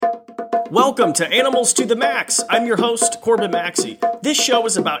Welcome to Animals to the Max. I'm your host, Corbin Maxey. This show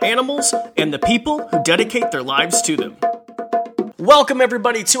is about animals and the people who dedicate their lives to them. Welcome,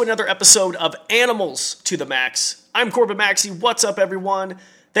 everybody, to another episode of Animals to the Max. I'm Corbin Maxey. What's up, everyone?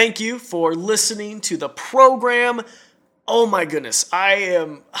 Thank you for listening to the program. Oh my goodness,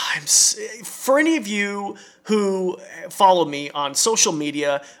 I'm for any of you who follow me on social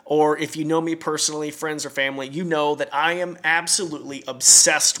media, or if you know me personally, friends or family, you know that I am absolutely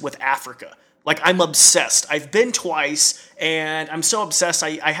obsessed with Africa. Like, I'm obsessed. I've been twice, and I'm so obsessed.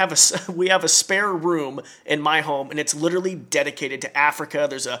 We have a spare room in my home, and it's literally dedicated to Africa.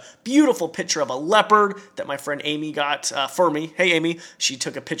 There's a beautiful picture of a leopard that my friend Amy got for me. Hey, Amy. She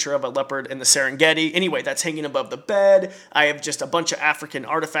took a picture of a leopard in the Serengeti. Anyway, that's hanging above the bed. I have just a bunch of African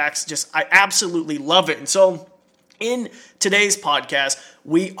artifacts. I absolutely love it. And so, in today's podcast,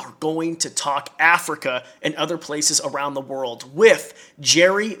 we are going to talk Africa and other places around the world with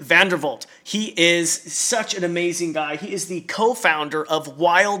Jerry Vandervolt. He is such an amazing guy. He is the co-founder of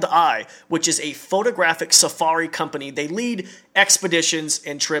Wild Eye, which is a photographic safari company. They lead expeditions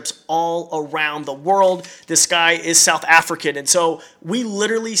and trips all around the world. This guy is South African, and so we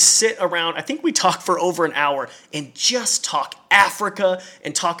literally sit around, I think we talk for over an hour, and just talk Africa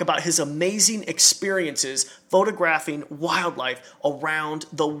and talk about his amazing experiences photographing wildlife around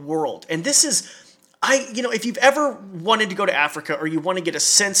the world. And this is, if you've ever wanted to go to Africa or you want to get a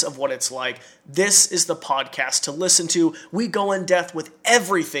sense of what it's like, this is the podcast to listen to. We go in depth with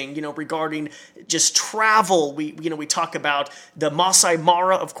everything, regarding just travel. We talk about the Masai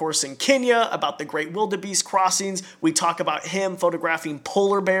Mara, of course, in Kenya, about the Great Wildebeest crossings. We talk about him photographing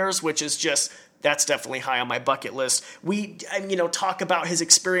polar bears, which is just, that's definitely high on my bucket list. We, talk about his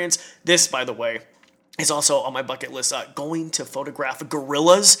experience. This, by the way, is also on my bucket list, going to photograph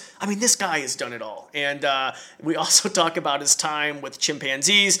gorillas. I mean, this guy has done it all. And we also talk about his time with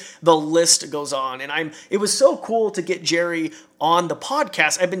chimpanzees. The list goes on. And it was so cool to get Jerry on the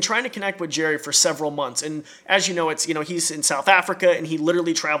podcast. I've been trying to connect with Jerry for several months. And as you know, he's in South Africa and he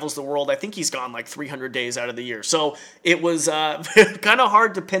literally travels the world. I think he's gone like 300 days out of the year. So it was kind of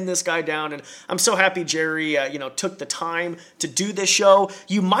hard to pin this guy down. And I'm so happy Jerry, took the time to do this show.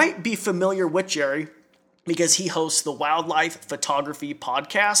 You might be familiar with Jerry because he hosts the Wildlife Photography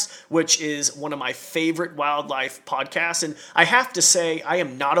Podcast, which is one of my favorite wildlife podcasts. And I have to say, I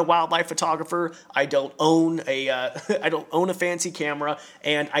am not a wildlife photographer. I don't own a fancy camera,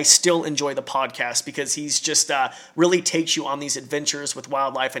 and I still enjoy the podcast because he's just really takes you on these adventures with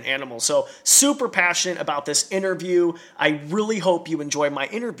wildlife and animals. So super passionate about this interview. I really hope you enjoy my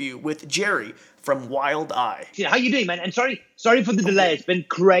interview with Jerry from Wild Eye. Yeah, how you doing, man? And sorry for the delay. It's been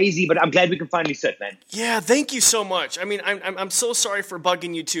crazy, but I'm glad we can finally sit, man. Yeah, thank you so much. I mean, I'm so sorry for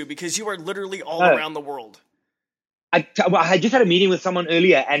bugging you too, because you are literally all around the world. I just had a meeting with someone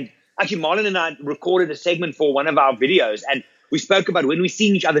earlier, and actually Marlon and I recorded a segment for one of our videos, and we spoke about when we're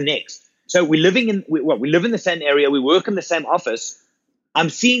seeing each other next. So we live in the same area, we work in the same office.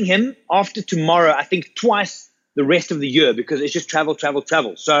 I'm seeing him after tomorrow, I think twice the rest of the year, because it's just travel.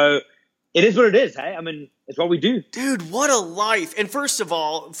 So it is what it is, hey? I mean, it's what we do. Dude, what a life. And first of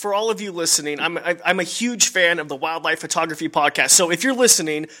all, for all of you listening, I'm a huge fan of the Wildlife Photography Podcast. So if you're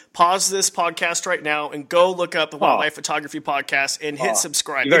listening, pause this podcast right now and go look up the Wildlife Photography Podcast and hit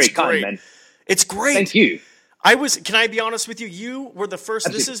subscribe. You're very kind, man. It's great. Thank you. Can I be honest with you? You were the first.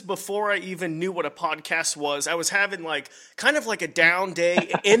 Absolutely. This is before I even knew what a podcast was. I was having kind of like a down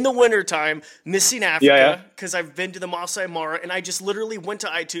day in the wintertime, missing Africa, because I've been to the Masai Mara, and I just literally went to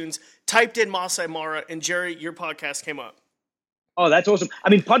iTunes, typed in Masai Mara, and Jerry, your podcast came up. Oh, that's awesome. I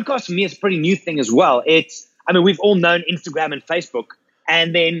mean, podcast for me is a pretty new thing as well. We've all known Instagram and Facebook,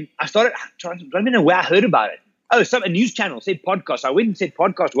 and then I started, I don't even know where I heard about it. Oh, a news channel said podcast. I went and said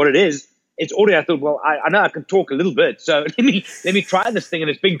podcast, what it is. It's audio. I thought, well, I know I can talk a little bit, so let me try this thing,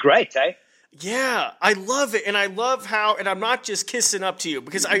 and it's been great, eh? Yeah, I love it, and I love how, and I'm not just kissing up to you,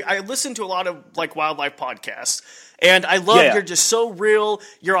 because I listen to a lot of wildlife podcasts, and I love you're just so real,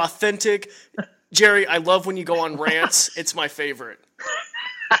 you're authentic. Jerry, I love when you go on rants. It's my favorite.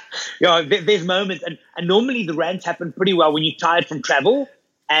 Yeah, there's moments, and normally the rants happen pretty well when you're tired from travel,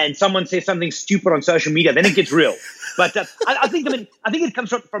 and someone says something stupid on social media, then it gets real. But I think it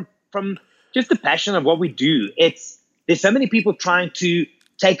comes from just the passion of what we do. There's so many people trying to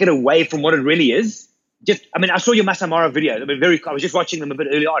take it away from what it really is. I saw your Masai Mara video. I was just watching them a bit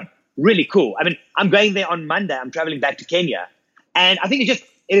early on. Really cool. I mean, I'm going there on Monday. I'm traveling back to Kenya. And I think it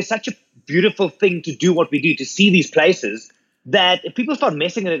is such a beautiful thing to do what we do, to see these places, that if people start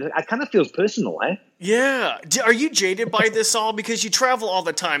messing with it, it kind of feels personal, eh? Yeah. Are you jaded by this all? Because you travel all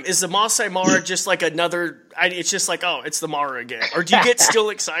the time. Is the Masai Mara just like another, it's just like, oh, it's the Mara again? Or do you get still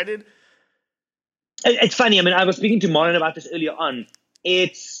excited? It's funny. I mean, I was speaking to Marlon about this earlier on.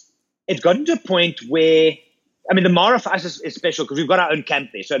 It's gotten to a point where, I mean, the Mara for us is special because we've got our own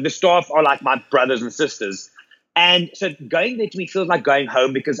camp there. So the staff are like my brothers and sisters. And so going there to me feels like going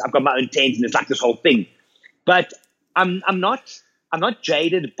home because I've got my own tent and it's like this whole thing. But I'm not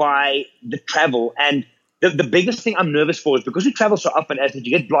jaded by the travel. And the biggest thing I'm nervous for is because we travel so often as that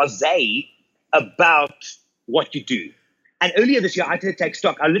you get blasé about what you do. And earlier this year, I had to take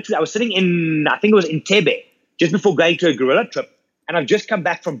stock. I was sitting in, I think it was in Tebe, just before going to a gorilla trip. And I've just come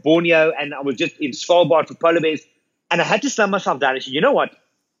back from Borneo and I was just in Svalbard for polar bears. And I had to slow myself down and say, you know what?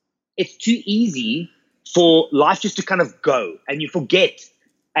 It's too easy for life just to kind of go and you forget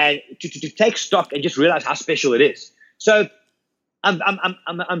and to take stock and just realize how special it is. So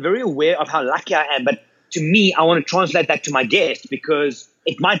I'm very aware of how lucky I am. But to me, I want to translate that to my guests because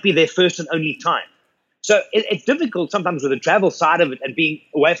it might be their first and only time. So it's difficult sometimes with the travel side of it and being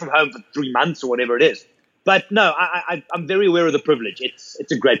away from home for 3 months or whatever it is. But no, I'm very aware of the privilege.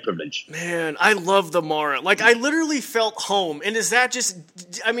 It's a great privilege. Man, I love the Mara. Like, I literally felt home. And is that just,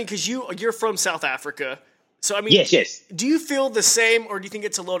 I mean, because you're from South Africa. So, I mean, yes. Do you feel the same or do you think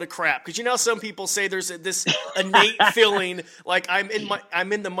it's a load of crap? Because, you know, some people say there's this innate feeling like I'm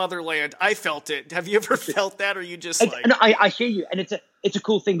in the motherland. I felt it. Have you ever felt that, or are you just like? No, I hear you. And it's a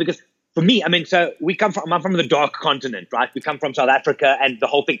cool thing because for me, I mean, so I'm from the dark continent, right? We come from South Africa and the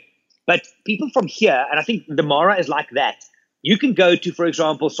whole thing. But people from here, and I think the Mara is like that. You can go to, for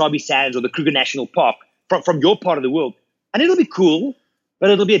example, Sabi Sands or the Kruger National Park from your part of the world, and it'll be cool, but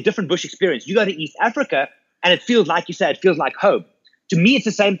it'll be a different bush experience. You go to East Africa, and it feels like you said, it feels like home. To me, it's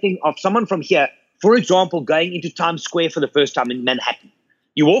the same thing of someone from here, for example, going into Times Square for the first time in Manhattan.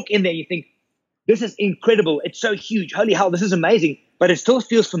 You walk in there, and you think, this is incredible. It's so huge. Holy hell, this is amazing. But it still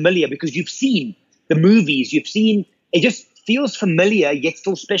feels familiar because you've seen the movies. It just feels familiar, yet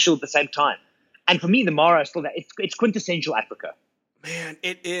still special at the same time. And for me, the Mara is still that. It's quintessential Africa. Man,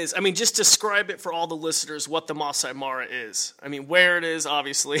 it is. I mean, just describe it for all the listeners what the Masai Mara is. I mean, where it is,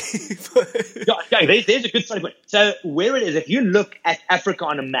 obviously. There's a good starting point. So where it is, if you look at Africa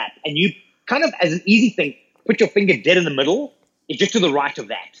on a map and you kind of, as an easy thing, put your finger dead in the middle, it's just to the right of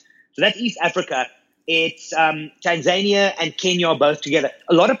that. So that's East Africa. It's Tanzania and Kenya are both together.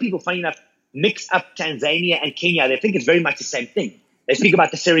 A lot of people, funny enough, mix up Tanzania and Kenya. They think it's very much the same thing. They speak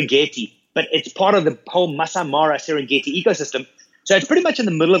about the Serengeti, but it's part of the whole Masai Mara Serengeti ecosystem. So it's pretty much in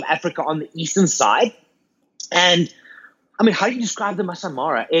the middle of Africa on the eastern side. And I mean, how do you describe the Masai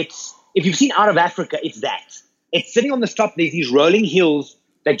Mara? If you've seen Out of Africa, it's that. It's sitting on the top. There's these rolling hills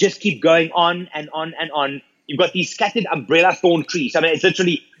that just keep going on and on and on. You've got these scattered umbrella thorn trees. I mean, it's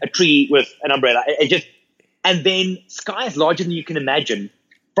literally a tree with an umbrella. And then sky is larger than you can imagine.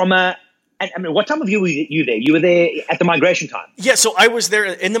 I mean, what time of year were you there? You were there at the migration time. Yeah, so I was there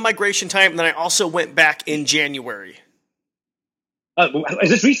in the migration time, and then I also went back in January. Oh, is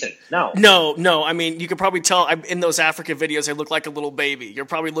this recent? No. No. I mean, you could probably tell in those Africa videos, I look like a little baby. You're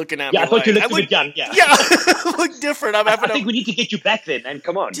probably looking at me. Yeah, I thought you looked a bit young. Yeah, I look different. I think we need to get you back then, man.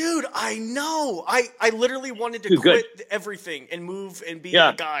 Come on, dude. I know. I literally wanted to quit everything and move and be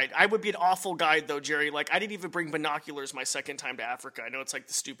a guide. I would be an awful guide, though, Jerry. Like, I didn't even bring binoculars my second time to Africa. I know it's like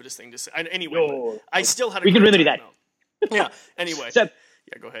the stupidest thing to say. Anyway, I still had. We can remedy that. Yeah. Anyway.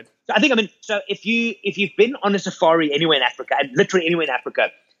 Yeah, go ahead. So if you've been on a safari anywhere in Africa, and literally anywhere in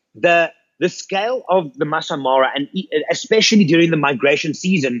Africa, the scale of the Masai Mara, and especially during the migration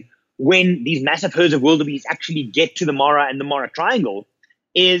season, when these massive herds of wildebeest actually get to the Mara and the Mara Triangle,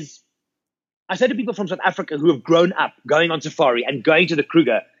 is, I say to people from South Africa who have grown up going on safari and going to the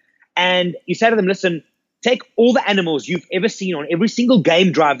Kruger, and you say to them, listen, take all the animals you've ever seen on every single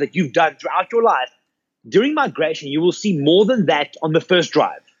game drive that you've done throughout your life. During migration, you will see more than that on the first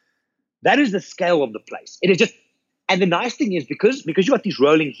drive. That is the scale of the place. It is just, and the nice thing is because you got these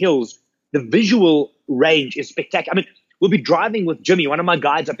rolling hills, the visual range is spectacular. I mean, we'll be driving with Jimmy, one of my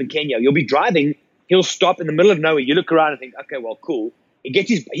guides up in Kenya. You'll be driving, he'll stop in the middle of nowhere. You look around and think, okay, well, cool.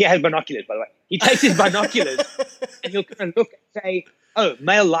 He has binoculars, by the way. He takes his binoculars and he'll kind of look and say, oh,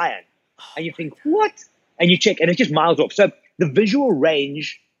 male lion. And you think, what? And you check, and it's just miles off. So the visual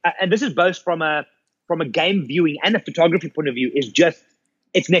range, and this is both from a game viewing and a photography point of view, is just,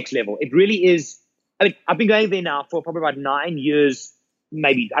 it's next level. It really is. I mean, I've been going there now for probably about 9 years,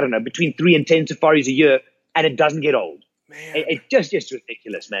 maybe, I don't know, between 3 and 10 safaris a year, and it doesn't get old. Man. It's just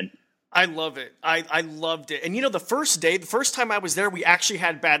ridiculous, man. I love it. I loved it. And you know, the first time I was there, we actually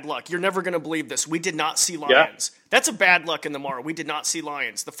had bad luck. You're never going to believe this. We did not see lions. Yeah. That's a bad luck in the Mara. We did not see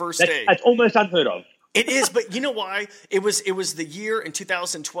lions the first day. That's almost unheard of. It is, but you know why? It was the year in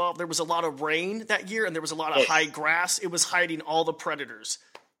 2012. There was a lot of rain that year, and there was a lot of high grass. It was hiding all the predators.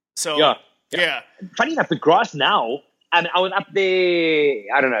 So Yeah. Funny enough, the grass now, and I was up there,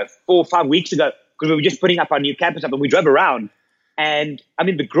 I don't know, 4 or 5 weeks ago, because we were just putting up our new campus up, and we drove around. And I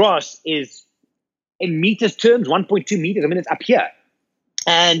mean, the grass is, in meters terms, 1.2 meters. I mean, it's up here.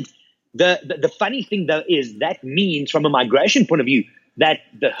 And the funny thing, though, is that means, from a migration point of view, that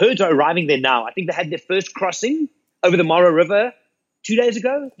the herds are arriving there now. I think they had their first crossing over the Mara River 2 days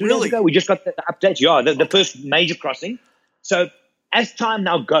ago. 3 days ago. We just got the update. Yeah, the first major crossing. So as time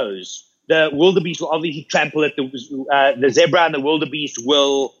now goes, the wildebeest will obviously trample it. The zebra and the wildebeest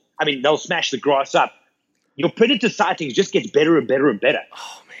will, I mean, they'll smash the grass up. Your predator sightings just gets better and better and better.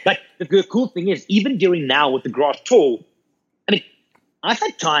 Oh, man. But the cool thing is, even during now with the grass tall, I mean, I've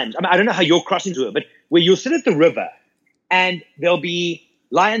had times, I don't know how your crossings were, but where you'll sit at the river and there'll be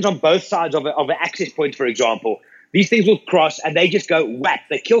lions on both sides of an access point, for example. These things will cross and they just go whack.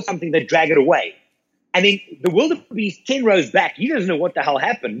 They kill something, they drag it away. And then the wildebeest 10 rows back, he doesn't know what the hell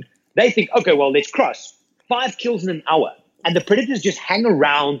happened. They think, okay, well, let's cross. 5 kills in an hour. And the predators just hang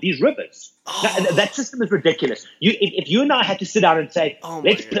around these rivers. Oh. Now, that system is ridiculous. If you and I had to sit down and say,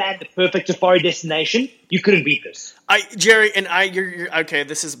 let's plan the perfect safari destination, you couldn't beat this. Jerry, and you're okay,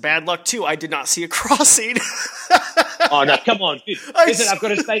 this is bad luck too. I did not see a crossing. Oh, no, come on, dude. Listen, I've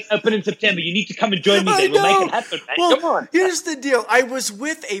got a space open in September. You need to come and join me then. We'll make it happen, man. Well, come on. Here's the deal. I was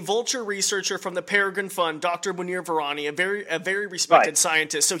with a vulture researcher from the Peregrine Fund, Dr. Munir Varani, a very respected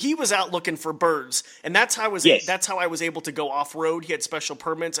scientist. So he was out looking for birds, and that's how I was able to go off-road. He had special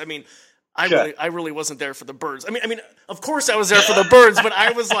permits. I mean, I really wasn't there for the birds. I mean, of course I was there for the birds, but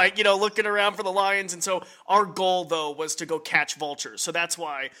I was like, looking around for the lions. And so our goal, though, was to go catch vultures. So that's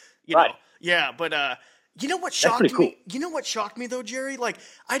why, know, yeah. But you know what shocked me? Cool. You know what shocked me though, Jerry? Like,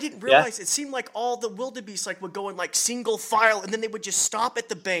 I didn't realize it seemed like all the wildebeest would go in single file, and then they would just stop at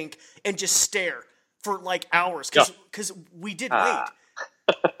the bank and just stare for hours because we did wait.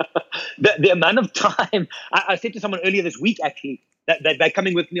 The amount of time I said to someone earlier this week, actually, that they're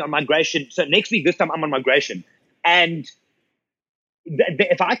coming with me on migration. So next week, this time I'm on migration. And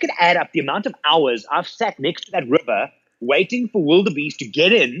if I could add up the amount of hours I've sat next to that river waiting for wildebeest to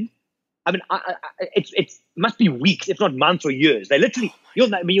get in, I mean, it must be weeks, if not months or years. They literally, you'll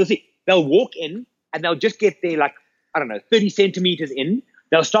see, they'll walk in and they'll just get there 30 centimeters in.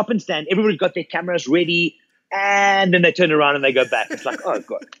 They'll stop and stand. Everybody's got their cameras ready. And then they turn around and they go back. It's like, oh,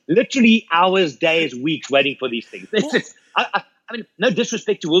 God. Literally hours, days, weeks waiting for these things. It's just, I mean, no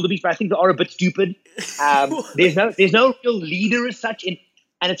disrespect to wildebeest, but I think they are a bit stupid. There's no real leader as such. And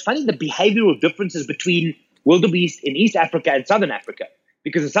it's funny, the behavioral differences between wildebeest in East Africa and Southern Africa.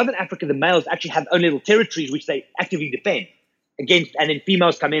 Because in Southern Africa, the males actually have own little territories which they actively defend against. And then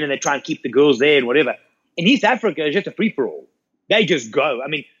females come in and they try and keep the girls there and whatever. In East Africa, it's just a free-for-all. They just go. I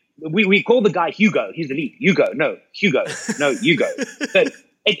mean, we call the guy Hugo. He's the lead. Hugo. No, Hugo. No, Hugo. So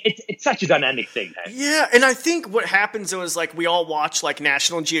it's such a dynamic thing. Hey? Yeah, and I think what happens though is we all watch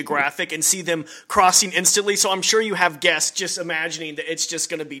National Geographic and see them crossing instantly. So I'm sure you have guests just imagining that it's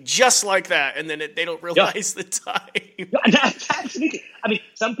just going to be just like that, and then they don't realize the time. Absolutely. I mean,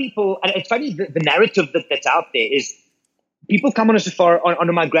 some people, and it's funny, the narrative that's out there is people come on a safari, on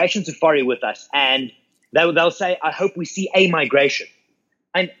a migration safari with us, and they'll say, "I hope we see a migration."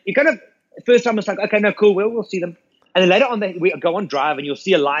 And you kind of, first time it's like, okay, no, cool, we'll see them. And then later on, we go on drive and you'll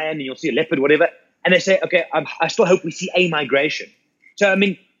see a lion and you'll see a leopard, whatever. And they say, okay, I still hope we see a migration. So, I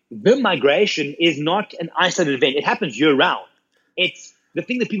mean, the migration is not an isolated event. It happens year round. It's the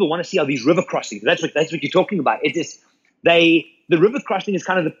thing that people want to see are these river crossings. That's what you're talking about. The river crossing is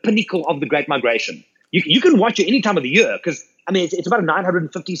kind of the pinnacle of the Great Migration. You can watch it any time of the year because, I mean, it's about a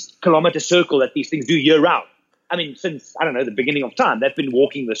 950 kilometer circle that these things do year round. I mean, since, I don't know, the beginning of time, they've been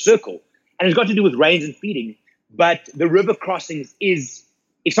walking the circle. And it's got to do with rains and feeding. But the river crossings is,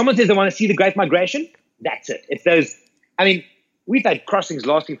 if someone says they want to see the Great Migration, that's it. It's those, I mean, we've had crossings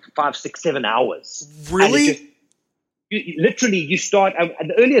lasting for 5, 6, 7 hours. Really? You start,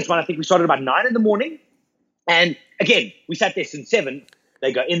 the earliest one, I think we started about 9 in the morning. And again, we sat there since 7.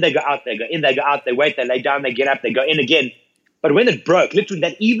 They go in, they go out, they go in, they go out, they wait, they lay down, they get up, they go in again. But when it broke, literally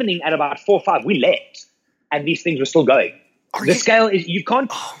that evening at about 4 or 5, we left. And these things were still going. Scale is, you can't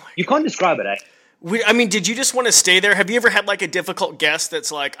describe it, eh? I mean, did you just want to stay there? Have you ever had a difficult guest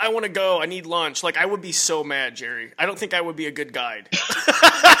that's like, I want to go, I need lunch? I would be so mad, Jerry. I don't think I would be a good guide.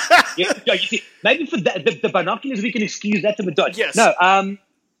 You see, maybe for the binoculars we can excuse that to the dodge. Yes. No,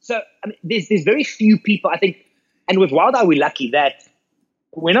 so I mean, there's very few people, I think, and with Wild Eye we're lucky that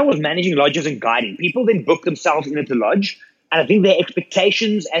when I was managing lodges and guiding, people then book themselves into lodge, and I think their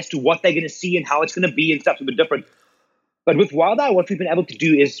expectations as to what they're going to see and how it's going to be and stuff is a bit different. But with Wild Eye, what we've been able to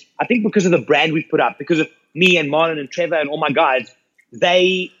do is, I think because of the brand we've put up, because of me and Marlon and Trevor and all my guides,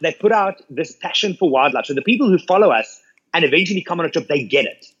 they put out this passion for wildlife. So the people who follow us and eventually come on a trip, they get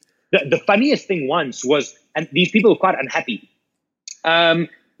it. The funniest thing once was, and these people were quite unhappy.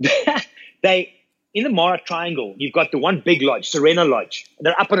 They in the Mara Triangle, you've got the one big lodge, Serena Lodge.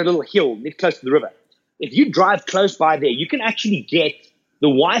 They're up on a little hill, close to the river. If you drive close by there, you can actually get the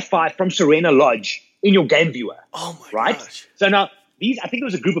Wi-Fi from Serena Lodge in your game viewer. Oh my right? gosh! So now I think it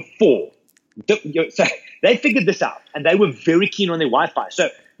was a group of 4. So they figured this out, and they were very keen on their Wi-Fi. So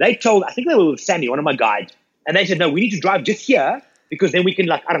I think they were with Sammy, one of my guides, and they said, no, we need to drive just here because then we can,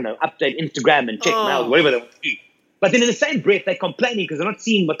 update Instagram and check mail, whatever they want to do. But then in the same breath, they're complaining because they're not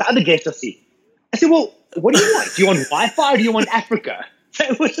seeing what the other guests are seeing. I said, well, what do you want? Do you want Wi-Fi or do you want Africa? So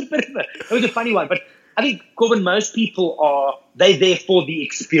it was a funny one. But I think, Corbin, most people they're there for the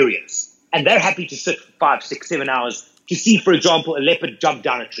experience. And they're happy to sit for 5, 6, 7 hours to see, for example, a leopard jump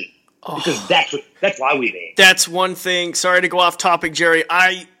down a tree. Because that's why we're there. That's one thing. Sorry to go off topic, Jerry.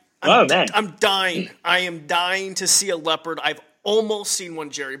 I'm dying. I am dying to see a leopard. I've almost seen one,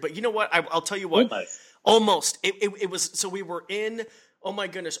 Jerry. But you know what? I'll tell you what. Almost. It was, so we were in, oh my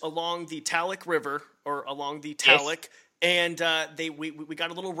goodness, along the Talek River, or along the Talek. Yes. And we got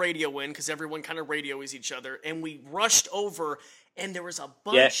a little radio in because everyone kind of radios each other. And we rushed over, and there was a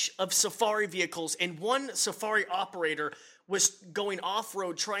bunch of safari vehicles. And one safari operator was going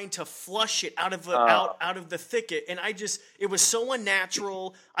off-road trying to flush it out of the thicket. And it was so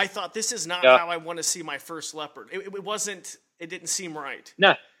unnatural. I thought, this is not how I want to see my first leopard. It didn't seem right.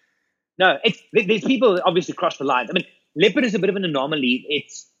 No. There's people that obviously cross the lines. I mean, leopard is a bit of an anomaly.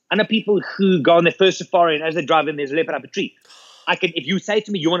 I know people who go on their first safari, and as they drive in, there's a leopard up a tree. If you say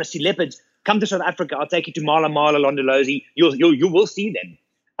to me, you want to see leopards, come to South Africa. I'll take you to Mala Mala, Londolozi. You will see them.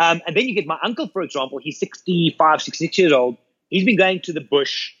 And then you get my uncle, for example. He's 65, 66 years old. He's been going to the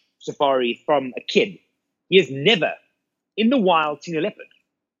bush safari from a kid. He has never, in the wild, seen a leopard.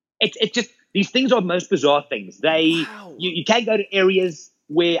 It's just, these things are the most bizarre things. You can't go to areas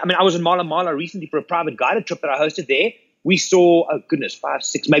where, I was in Mala Mala recently for a private guided trip that I hosted there. We saw, 5,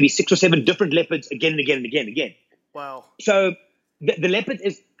 6, maybe 6 or 7 different leopards again and again and again and again. Wow. So the leopard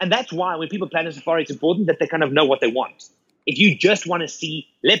is, and that's why when people plan a safari, it's important that they kind of know what they want. If you just want to see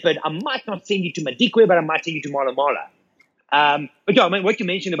leopard, I might not send you to Madikwe, but I might send you to Mala Mala. But yeah, what you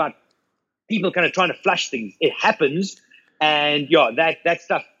mentioned about people kind of trying to flush things, it happens. And that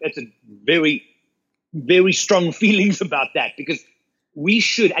stuff, it's a very, very strong feelings about that, because we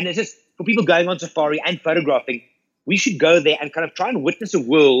should, and it's just for people going on safari and photographing, we should go there and kind of try and witness a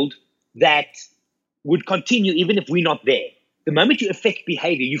world that would continue even if we're not there. The moment you affect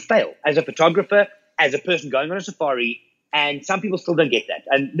behavior, you fail as a photographer, as a person going on a safari, and some people still don't get that.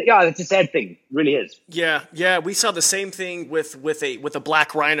 And it's a sad thing. It really is. Yeah. We saw the same thing with a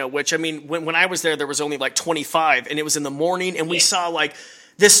black rhino, which, when I was there was only 25, and it was in the morning, and we saw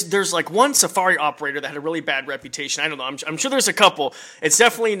this. There's one safari operator that had a really bad reputation. I don't know. I'm sure there's a couple. It's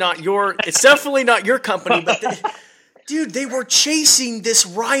definitely not your company, but dude, they were chasing this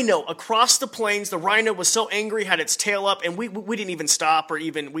rhino across the plains. The rhino was so angry, had its tail up, and we didn't even stop, or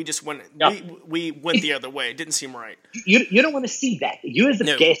even we just went. Yeah. We went the other way. It didn't seem right. You don't want to see that. You as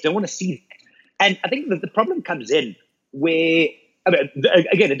the guest don't want to see that. And I think that the problem comes in where,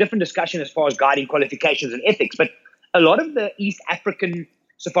 again, a different discussion as far as guiding qualifications and ethics, but a lot of the East African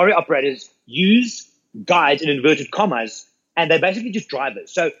safari operators use guides in inverted commas, and they're basically just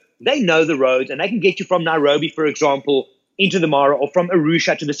drivers. So they know the roads, and they can get you from Nairobi, for example, into the Mara, or from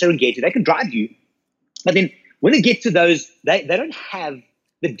Arusha to the Serengeti. They can drive you. But then when they get to those, they don't have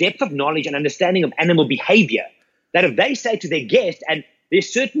the depth of knowledge and understanding of animal behavior that if they say to their guest, and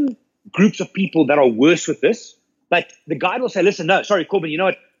there's certain groups of people that are worse with this, but the guide will say, listen, no, sorry, Corbin, you know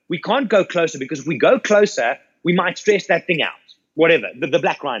what? We can't go closer, because if we go closer, we might stress that thing out, whatever, the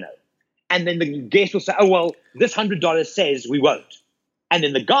black rhino. And then the guest will say, oh, well, this $100 says we won't. And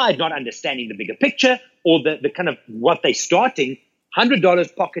then the guide, not understanding the bigger picture or the kind of what they're starting,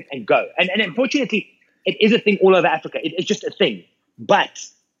 $100 pocket and go. And unfortunately, it is a thing all over Africa. It's just a thing. But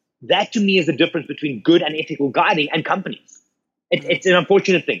that to me is the difference between good and ethical guiding and companies. It's an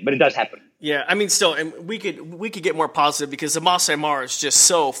unfortunate thing, but it does happen. Yeah, still, and we could get more positive, because the Masai Mara is just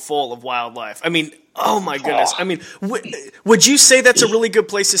so full of wildlife. Oh my goodness. Would you say that's a really good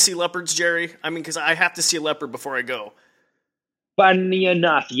place to see leopards, Jerry? Because I have to see a leopard before I go. Funny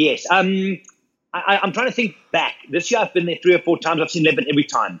enough, yes. I'm trying to think back. This year I've been there 3 or 4 times. I've seen leopard every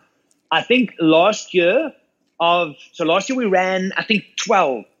time. I think last year we ran,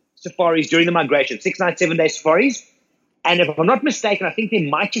 12 safaris during the migration, 6 night, 7 day safaris. And if I'm not mistaken, I think there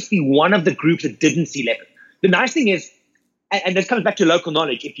might just be one of the groups that didn't see leopard. The nice thing is, and this comes back to local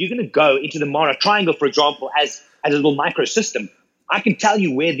knowledge, if you're going to go into the Mara Triangle, for example, as a little microsystem, I can tell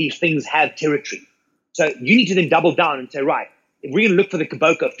you where these things have territory. So you need to then double down and say, right, if we're going to look for the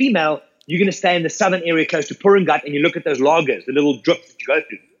Kiboko female, you're going to stay in the southern area close to Puringat, and you look at those lagers, the little drips that you go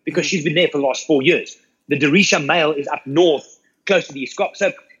through, because she's been there for the last 4 years. The Darisha male is up north, close to the Iskop.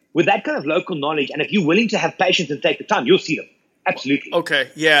 So with that kind of local knowledge, and if you're willing to have patience and take the time, you'll see them. Absolutely. Okay,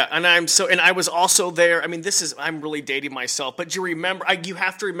 yeah, and I was also there. I mean, I'm really dating myself, but do you remember? You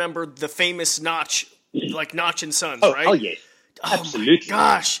have to remember the famous Notch, like Notch and Sons, right? Oh yes, absolutely. Oh my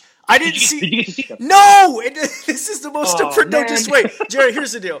gosh, I didn't see. Did you get to see them? No, this is the most. No, just wait, Jerry.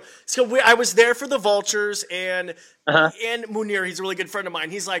 Here's the deal. So I was there for the Vultures, and Munir, he's a really good friend of mine.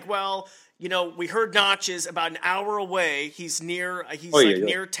 He's like, well, we heard Notch is about an hour away. He's near.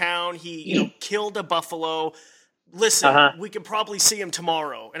 Near town. He killed a buffalo. Listen, we could probably see him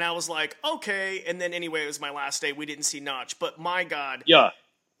tomorrow. And I was like, okay. And then anyway, it was my last day. We didn't see Notch. But my God. Yeah.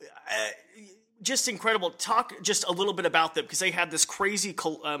 Just incredible. Talk just a little bit about them, because they had this crazy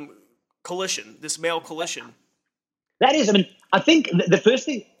collision, this male collision. That is, I think the first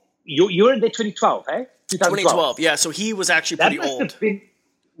thing, you're in there 2012, eh? 2012, yeah. So he was actually pretty old. That must have been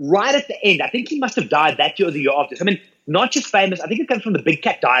right at the end. I think he must have died that year or the year after. So, Notch is famous. I think it comes from the Big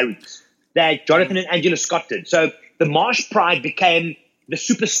Cat Diaries that Jonathan and Angela Scott did. So the Marsh Pride became the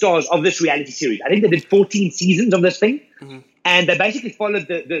superstars of this reality series. I think they did 14 seasons of this thing, and they basically followed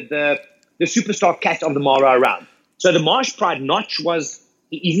the superstar cats of the Mara around. So the Marsh Pride, Notch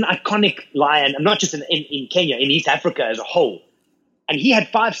he's an iconic lion, not just in Kenya, in East Africa as a whole. And he had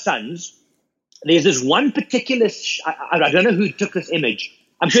 5 sons. There's this one particular, I don't know who took this image.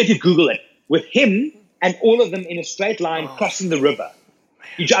 I'm sure if you Google it, with him and all of them in a straight line crossing the river.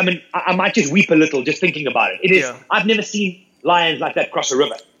 I might just weep a little just thinking about it. It is. Yeah. I've never seen lions like that cross a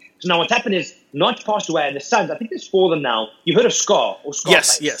river. So now what's happened is Notch passed away, and the sons, I think there's 4 of them now. You've heard of Scar or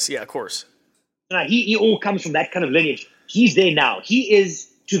Scarface? Yes, of course. Now, he all comes from that kind of lineage. He's there now. He is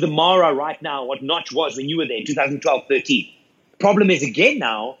to the Mara right now what Notch was when you were there in 2012-13. Problem is, again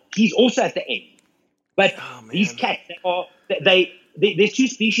now, he's also at the end. But these cats, there's 2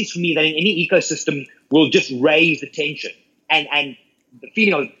 species for me that in any ecosystem will just raise the tension. And the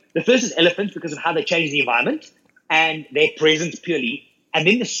feeling of the first is elephants, because of how they change the environment and their presence purely, and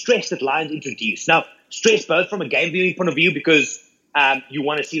then the stress that lions introduce. Now, stress both from a game viewing point of view, because you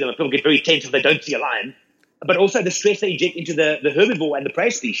want to see them, and people get very tense if they don't see a lion, but also the stress they inject into the herbivore and the prey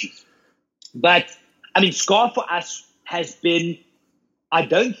species. But Scar for us has been, I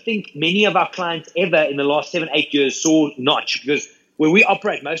don't think many of our clients ever in the last 7-8 years saw Notch, because where we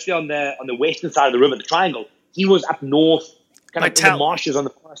operate mostly on the western side of the river, the triangle, he was up north, kind of in the marshes on the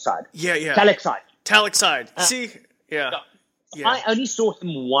far side. Yeah. Talek side. See? Yeah. I only saw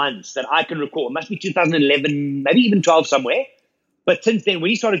him once that I can recall. It must be 2011, maybe even 12 somewhere. But since then, when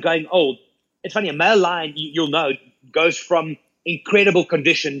he started going old, it's funny, a male lion, you'll know, goes from incredible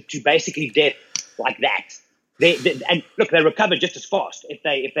condition to basically death like that. And look, they recover just as fast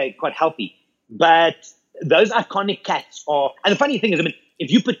if they're quite healthy. But those iconic cats are, and the funny thing is,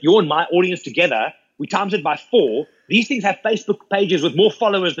 if you put your and my audience together, we times it by 4. These things have Facebook pages with more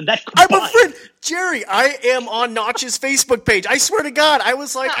followers than that combined. I'm a friend. Jerry, I am on Notch's Facebook page. I swear to God, I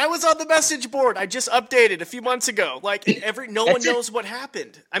was on the message board. I just updated a few months ago. Like, no one knows what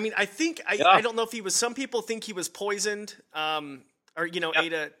happened. I think, I don't know if some people think he was poisoned, or,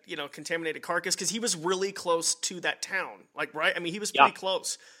 ate a, contaminated carcass, because he was really close to that town. Like, right? He was pretty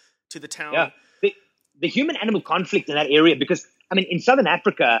close to the town. Yeah. The human-animal conflict in that area, because, in Southern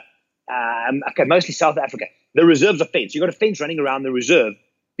Africa, mostly South Africa, the reserves are fenced. You've got a fence running around the reserve,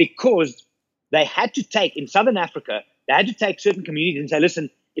 because they had to take, in Southern Africa, they had to take certain communities and say, listen,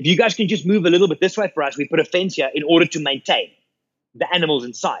 if you guys can just move a little bit this way for us, we put a fence here in order to maintain the animals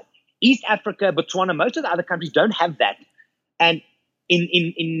inside. East Africa, Botswana, most of the other countries don't have that. And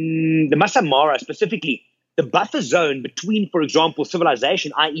in the Masai Mara specifically, the buffer zone between, for example,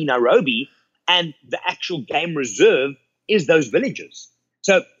 civilization, i.e. Nairobi, and the actual game reserve is those villages.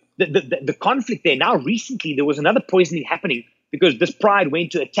 So the conflict there, now recently there was another poisoning happening because this pride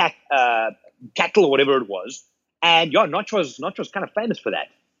went to attack cattle or whatever it was. And Notch was kind of famous for that.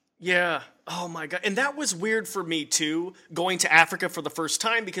 Yeah. Oh my God. And that was weird for me too, going to Africa for the first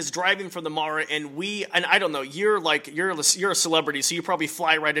time, because driving from the Mara, and I don't know, you're a celebrity, so you probably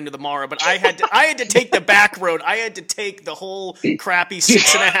fly right into the Mara, but I had to take the back road. I had to take the whole crappy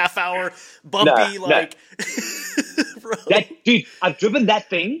 6.5 hour bumpy road. Dude, I've driven that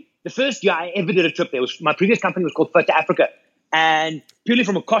thing. The first year I ever did a trip there, my previous company was called Further Africa. And purely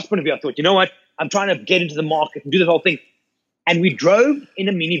from a cost point of view, I thought, you know what? I'm trying to get into the market and do this whole thing. And we drove in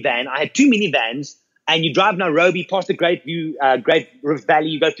a minivan. I had 2 minivans, and you drive Nairobi past the Great Rift Valley.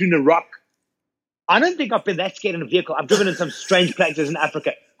 You go through Narok. I don't think I've been that scared in a vehicle. I've driven in some strange places in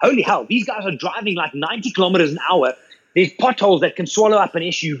Africa. Holy hell, these guys are driving like 90 kilometers an hour. There's potholes that can swallow up an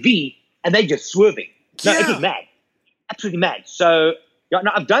SUV, and they're just swerving. No, it was mad. Absolutely mad. So, yeah,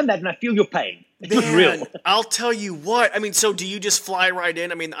 no, I've done that, and I feel your pain. It was real. I'll tell you what. I mean, so do you just fly right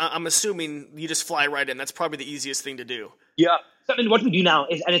in? I mean, I'm assuming you just fly right in. That's probably the easiest thing to do. Yeah. So, I mean, what we do now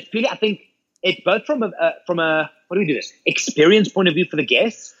is, and it's purely, I think, it's both from a what do we do this? Experience point of view for the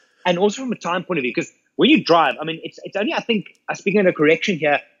guests, and also from a time point of view. Because when you drive, I mean, it's only, I think, speaking in a correction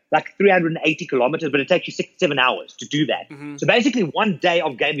here, like 380 kilometers, but it takes you 6-7 hours to do that. Mm-hmm. So basically, one day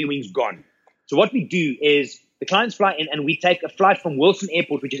of game viewing is gone. So what we do is the clients fly in, and we take a flight from Wilson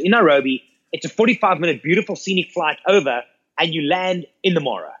Airport, which is in Nairobi. It's a 45-minute beautiful scenic flight over, and you land in the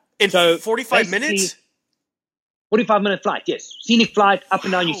Mara. In 45 minutes? 45-minute flight, yes. Scenic flight, up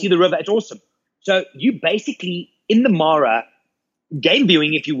and down, you see the river. It's awesome. So you basically, in the Mara, game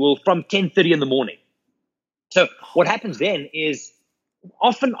viewing, if you will, from 10:30 in the morning. So what happens then is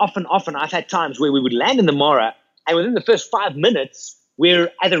often, I've had times where we would land in the Mara, and within the first 5 minutes,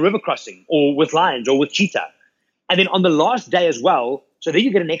 we're at a river crossing or with lions or with cheetah. And then on the last day as well, so then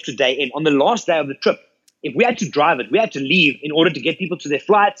you get an extra day in. On the last day of the trip, if we had to drive it, we had to leave in order to get people to their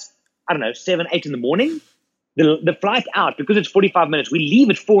flights, 7, 8 in the morning. The flight out, because it's 45 minutes, we leave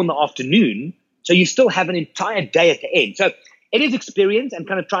at 4 in the afternoon. So you still have an entire day at the end. So it is experience and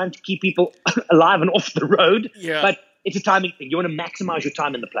kind of trying to keep people alive and off the road. Yeah. But it's a timing thing. You want to maximize your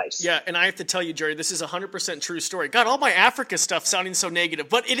time in the place. Yeah, and I have to tell you, Jerry, this is a 100% true story. God, all my Africa stuff sounding so negative,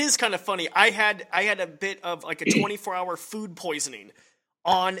 but it is kind of funny. I had a bit of like a 24-hour food poisoning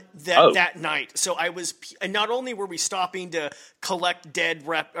on that night. So I was, and not only were we stopping to collect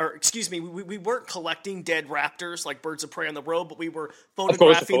we weren't collecting dead raptors like birds of prey on the road, but we were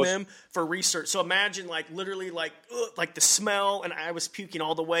photographing them for research. So imagine literally the smell, and I was puking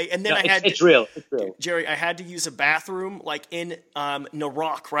all the way. And then it's real. Jerry, I had to use a bathroom like in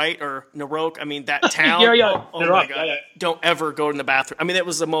Narok, right? Or Narok, I mean that town. Oh Narok, my God. Yeah. Don't ever go in the bathroom. I mean, it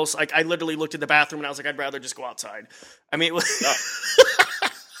was the most, I literally looked at the bathroom and I was like, I'd rather just go outside. I mean, it was...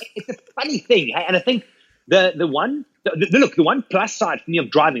 It's a funny thing, and I think the one plus side for me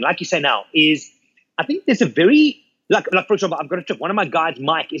of driving, like you say now, is I think there's a very like for example, I've got a trip. One of my guides,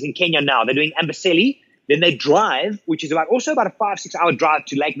 Mike, is in Kenya now. They're doing Amboseli, then they drive, which is about a 5-6 hour drive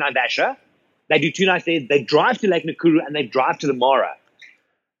to Lake Naivasha. They do 2 nights there. They drive to Lake Nakuru and they drive to the Mara.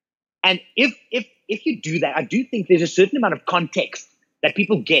 And if you do that, I do think there's a certain amount of context that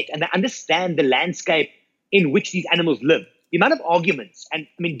people get, and they understand the landscape in which these animals live. The amount of arguments and,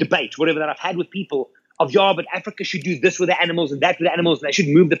 debate, whatever, that I've had with people of, but Africa should do this with the animals and that with the animals, and they should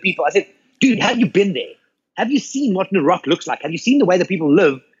move the people. I said, dude, have you been there? Have you seen what Narok looks like? Have you seen the way that people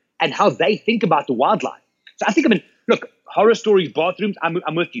live and how they think about the wildlife? So I think, look, horror stories, bathrooms,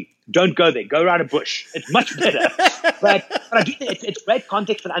 I'm with you. Don't go there. Go around a bush. It's much better. but I do think it's great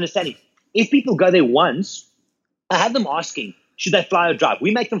context for understanding. If people go there once, I have them asking, should they fly or drive?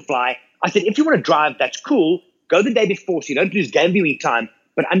 We make them fly. I said, if you want to drive, that's cool. Go the day before so you don't lose game viewing time,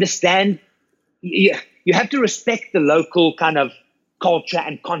 but understand you have to respect the local kind of culture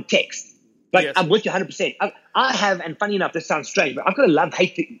and context. But yes. I'm with you 100%. I have, and funny enough, this sounds strange, but I've got a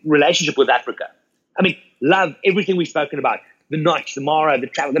love-hate relationship with Africa. Love everything we've spoken about, the notch, the Mara, the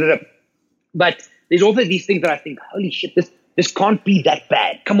travel, but there's also these things that I think, holy shit, this can't be that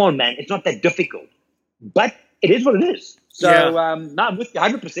bad. Come on, man, it's not that difficult. But it is what it is. So, I'm with you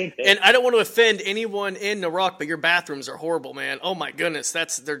 100%. And I don't want to offend anyone in Narok, but your bathrooms are horrible, man. Oh, my goodness.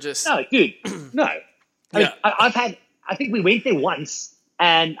 They're just... No, dude. No. I think we went there once,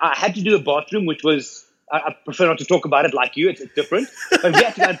 and I had to do a bathroom, which was... I prefer not to talk about it like you. It's different. But we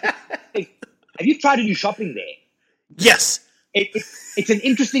had to go... Have you tried to do shopping there? Yes. It's an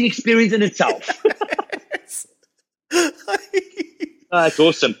interesting experience in itself. It's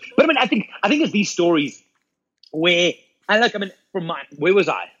awesome. But, I think it's these stories where... where was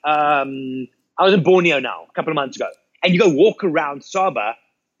I? I was in Borneo now, a couple of months ago. And you go walk around Saba,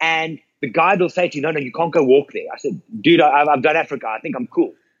 and the guide will say to you, no, you can't go walk there. I said, dude, I've done Africa. I think I'm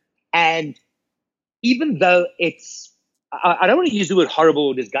cool. And even though it's, I don't want to use the word horrible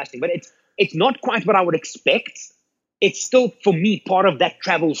or disgusting, but it's not quite what I would expect. It's still, for me, part of that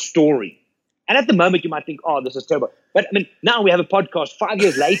travel story. And at the moment, you might think, oh, this is terrible. But, now we have a podcast 5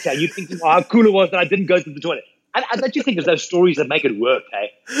 years later, and you're thinking, oh, how cool it was that I didn't go to the toilet. I bet you think it's those stories that make it work,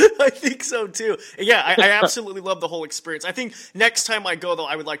 hey? I think so, too. Yeah, I absolutely love the whole experience. I think next time I go, though,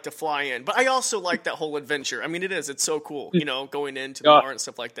 I would like to fly in. But I also like that whole adventure. It's so cool, going into the bar and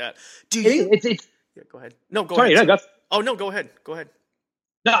stuff like that. Do you... Yeah, go ahead. No, go ahead. Go. Oh, no, go ahead. Go ahead.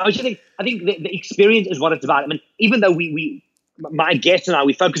 No, I think the experience is what it's about. Even though we my guests and I,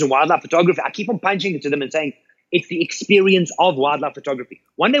 we focus on wildlife photography. I keep on punching it to them and saying it's the experience of wildlife photography.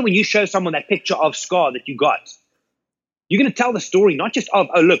 One day when you show someone that picture of Scar that you got, you're going to tell the story, not just of,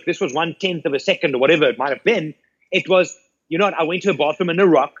 oh, look, this was 1/10 of a second or whatever it might have been. It was, you know what, I went to a bathroom in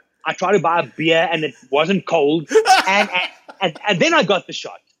Iraq. I tried to buy a beer and it wasn't cold. and then I got the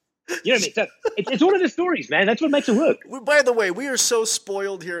shot. You know what I mean? So it's one of the stories, man. That's what makes it work. By the way, we are so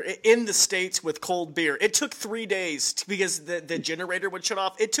spoiled here in the States with cold beer. It took 3 days because the generator would shut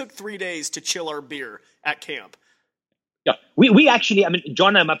off. It took 3 days to chill our beer at camp. Yeah, we actually, I mean,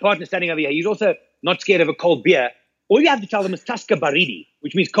 John, my partner standing over here, he's also not scared of a cold beer. All you have to tell them is Tusker Baridi,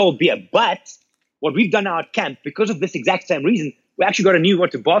 which means cold beer. But what we've done now at camp, because of this exact same reason, we actually got a new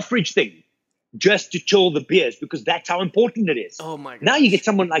bar fridge thing just to chill the beers because that's how important it is. Oh, my God. Now you get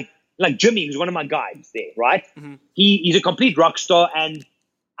someone like Jimmy, who's one of my guides there, right? Mm-hmm. He's a complete rock star, and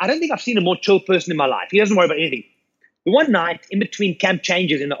I don't think I've seen a more chill person in my life. He doesn't worry about anything. The one night in between camp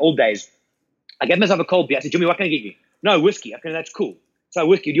changes in the old days, I gave myself a cold beer. I said, Jimmy, what can I get you? No, whiskey. Okay, that's cool. So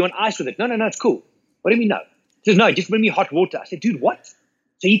whiskey, do you want ice with it? No, it's cool. What do you mean no? He says, no, just bring me hot water. I said, dude, what?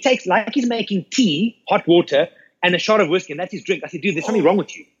 So he takes, like he's making tea, hot water, and a shot of whiskey, and that's his drink. I said, dude, there's something wrong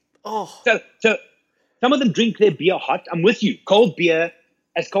with you. Oh. So some of them drink their beer hot. I'm with you. Cold beer,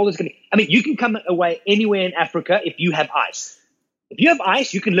 as cold as can be. I mean, you can come away anywhere in Africa if you have ice. If you have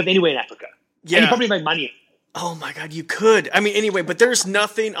ice, you can live anywhere in Africa. Yeah. And you probably make money. Oh, my God, you could. I mean, anyway, but there's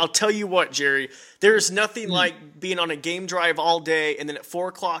nothing, I'll tell you what, Jerry, there's nothing like being on a game drive all day and then at 4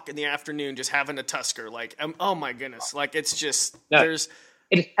 o'clock in the afternoon just having a Tusker. Like, oh, my goodness. Like, it's just, there's...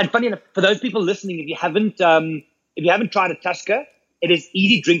 And funny enough, for those people listening, if you haven't tried a Tusker, it is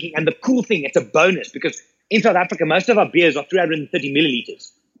easy drinking. And the cool thing, it's a bonus because in South Africa, most of our beers are 330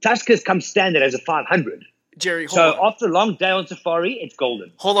 milliliters. Tuskers come standard as a 500. Jerry, hold on. So after a long day on safari, it's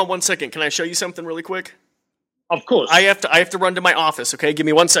golden. Hold on 1 second. Can I show you something really quick? Of course. I have to run to my office, okay? Give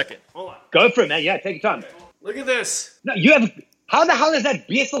me 1 second. Hold on. Go for it, man. Yeah, take your time. Look at this. No, how the hell is that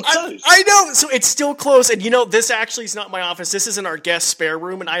beer still closed? I know. So it's still closed. And, this actually is not my office. This is in our guest spare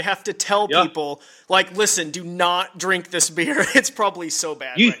room. And I have to tell people, listen, do not drink this beer. It's probably so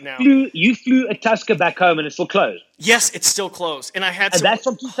bad right now. You flew a Tusker back home and it's still closed? Yes, it's still closed. And I had And that's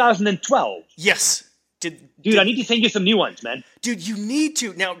from 2012? Yes. Dude, I need to send you some new ones, man. Dude, you need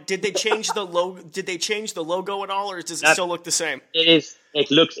to. Now, did they change the logo? Did they change the logo at all, or does it still look the same? It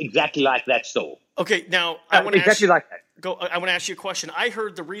looks exactly like that still. Okay, now I want to exactly like that. I want to ask you a question. I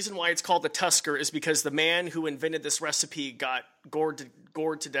heard the reason why it's called the Tusker is because the man who invented this recipe got gored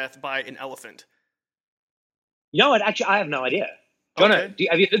to death by an elephant. You know what? Actually, I have no idea. Jono, Okay.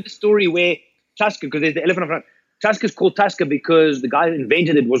 have you heard the story where Tusker, because there's the elephant in front, Tusker's called Tusker because the guy who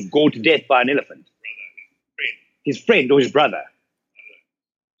invented it was gored to death by an elephant. His friend or his brother.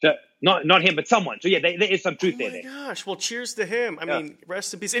 So not him, but someone. So yeah, there is some truth there. Oh my gosh! Well, cheers to him. I mean,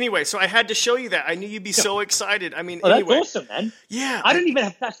 rest in peace. Anyway, so I had to show you that. I knew you'd be so excited. I mean, anyway. That's awesome, man. Yeah, I don't even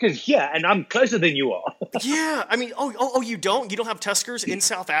have Tuskers here, and I'm closer than you are. Yeah, I mean, you don't? You don't have Tuskers in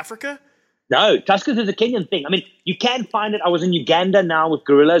South Africa? No, Tuskers is a Kenyan thing. I mean, you can find it. I was in Uganda now with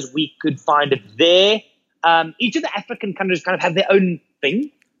gorillas. We could find it there. Each of the African countries kind of have their own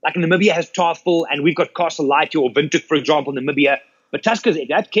thing. Like Namibia has Tafel, and we've got Castle Lite or Windhoek, for example, in Namibia. But Tuskers,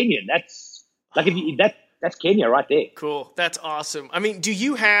 that's Kenyan. That's like that's Kenya right there. Cool. That's awesome. I mean, do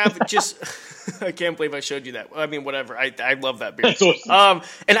you have just? I can't believe I showed you that. I mean, whatever. I love that beer. That's awesome.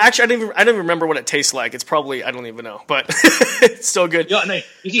 And actually, I don't even remember what it tastes like. It's probably I don't even know, but it's still good. Yeah, no.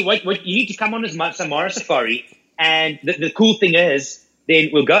 You see, what you need to come on this Samara Safari, and the cool thing is,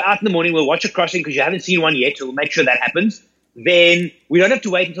 then we'll go out in the morning. We'll watch a crossing because you haven't seen one yet, so we'll make sure that happens. Then we don't have to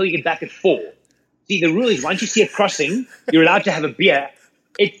wait until you get back at 4. See, the rule is once you see a crossing, you're allowed to have a beer.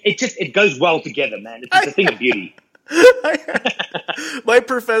 It goes well together, man. It's a thing of beauty. My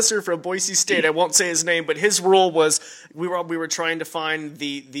professor from Boise State, I won't say his name, but his rule was we were trying to find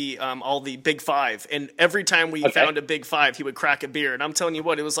the all the Big Five, and every time we found a Big Five, he would crack a beer. And I'm telling you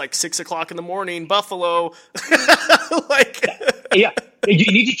what, it was like 6 o'clock in the morning, Buffalo. Yeah,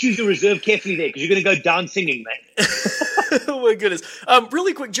 you need to choose your reserve carefully there because you're going to go down singing, man. Oh my goodness!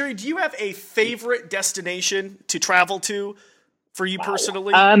 Really quick, Jerry, do you have a favorite destination to travel to for you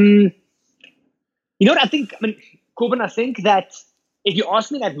personally? You know what I think? I mean, Corbin, I think that if you ask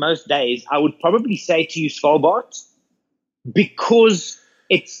me that most days, I would probably say to you Svalbard because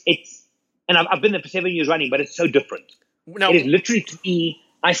it's and I've been there for 7 years running, but it's so different. Now, it is literally to me.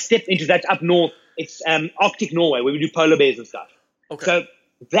 I step into that up north. It's Arctic Norway where we do polar bears and stuff. Okay. So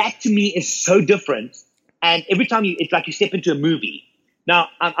that to me is so different. And every time it's like you step into a movie. Now,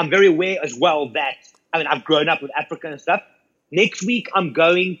 I'm very aware as well that, I've grown up with Africa and stuff. Next week, I'm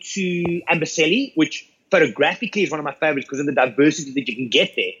going to Amboseli, which photographically is one of my favorites because of the diversity that you can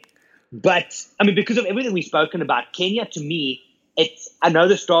get there. But I mean, because of everything we've spoken about, Kenya to me, I know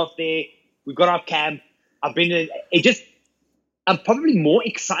the staff there. We've got our camp. I've been in it. I'm probably more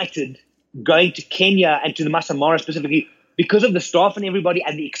excited going to Kenya and to the Masai Mara specifically because of the staff and everybody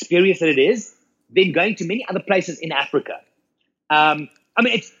and the experience that it is than going to many other places in Africa. I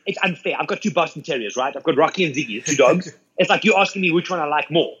mean, it's unfair. I've got two Boston Terriers, right? I've got Rocky and Ziggy, two dogs. It's like you're asking me which one I like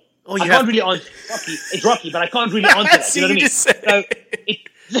more. Oh, I can't really answer Rocky. It's Rocky, but I can't really answer that. You know what I mean? So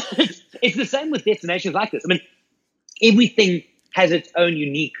it's the same with destinations like this. I mean, everything has its own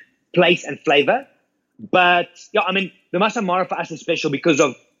unique place and flavor. But, yeah, I mean, the Masai Mara for us is special because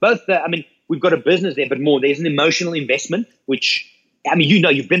of both we've got a business there, but more, there's an emotional investment, which, I mean,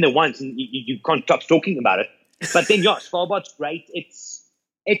 you've been there once and you can't stop talking about it. But then, yeah, Svalbard's great. It's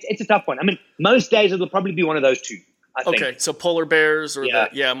a tough one. I mean, most days it'll probably be one of those two, I think. Okay, so polar bears or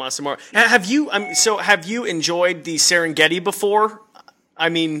Masai Mara. Have you enjoyed the Serengeti before? I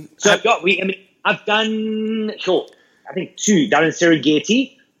mean, I've done, I think two down in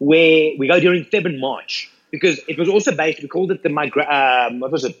Serengeti where we go during Feb and March because it was also based, we called it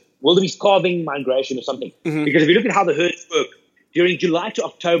the wildebeest carving migration or something. Mm-hmm. Because if you look at how the herds work, during July to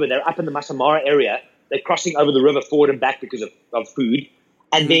October, they're up in the Masai Mara area. They're crossing over the river forward and back because of food.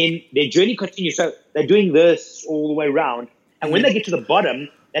 And then their journey continues. So they're doing this all the way around. And when they get to the bottom,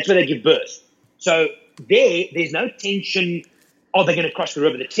 that's where they give birth. So there's no tension, are they going to cross the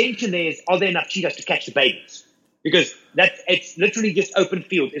river? The tension there is, are there enough cheetahs to catch the babies? Because it's literally just open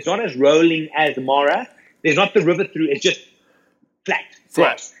field. It's not as rolling as the Mara. There's not the river through. It's just flat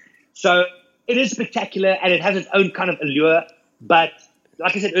grass. So it is spectacular and it has its own kind of allure. But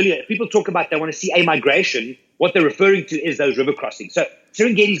like I said earlier, if people talk about they want to see a migration, what they're referring to is those river crossings. So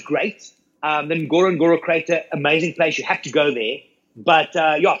Serengeti is great. Then Ngorongoro Crater, amazing place. You have to go there. But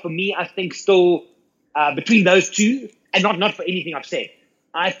for me, I think still between those two, and not for anything I've said,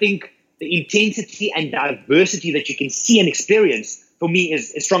 I think the intensity and diversity that you can see and experience for me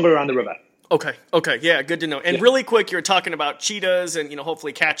is stronger around the river. Okay, yeah, good to know. And really quick, you're talking about cheetahs and,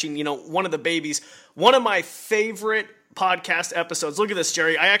 hopefully catching, one of the babies. One of my favorite podcast episodes. Look at this,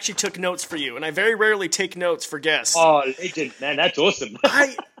 Jerry. I actually took notes for you, and I very rarely take notes for guests. Oh, legend, man, that's awesome.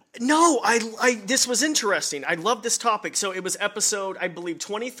 This was interesting. I love this topic. So it was episode, I believe,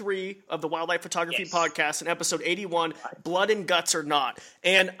 23 of the Wildlife Photography Podcast and episode 81, Blood and Guts or Not.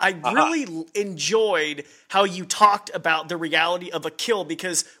 And I really enjoyed how you talked about the reality of a kill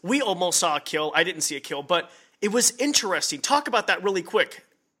because we almost saw a kill. I didn't see a kill, but it was interesting. Talk about that really quick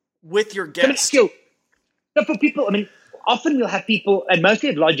with your guests. So for people, I mean, often you'll have people, and mostly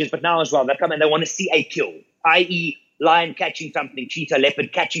at lodges, but now as well, they come and they want to see a kill, i.e., lion catching something, cheetah,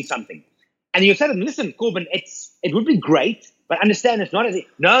 leopard catching something. And you say to them, listen, Corbin, it would be great, but understand it's not as...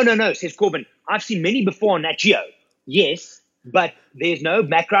 No, says Corbin. I've seen many before on Nat Geo. Yes, but there's no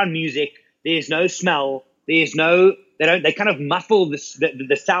background music. There's no smell. There's no... They kind of muffle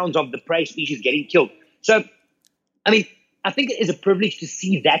the sounds of the prey species getting killed. So, I mean, I think it is a privilege to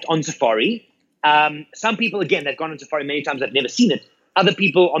see that on safari. Some people, again, they've gone on safari many times, they've never seen it. Other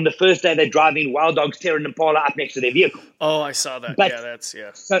people, on the first day, they're driving wild dogs, tear an impala up next to their vehicle. Oh, I saw that. But,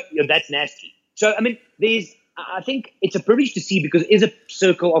 So that's nasty. So, I mean, I think it's a privilege to see because it is a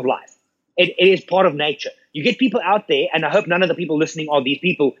circle of life. It is part of nature. You get people out there, and I hope none of the people listening are these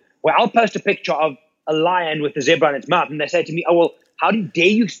people, where I'll post a picture of a lion with a zebra in its mouth, and they say to me, oh, well, how dare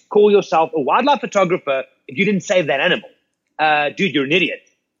you call yourself a wildlife photographer if you didn't save that animal? Dude, you're an idiot.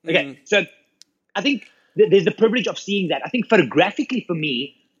 Okay, so I think there's the privilege of seeing that. I think photographically for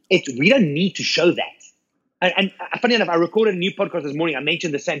me, we don't need to show that. And funny enough, I recorded a new podcast this morning. I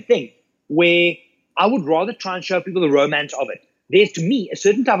mentioned the same thing where I would rather try and show people the romance of it. There's, to me, a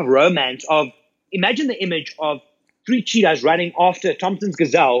certain type of romance of, imagine the image of 3 cheetahs running after Thompson's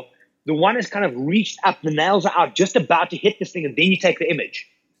gazelle. The one has kind of reached up, the nails are out, just about to hit this thing, and then you take the image.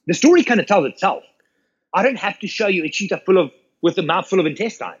 The story kind of tells itself. I don't have to show you a cheetah with a mouth full of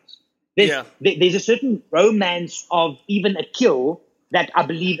intestines. There's a certain romance of even a kill that I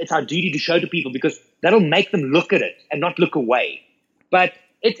believe it's our duty to show to people because that'll make them look at it and not look away. But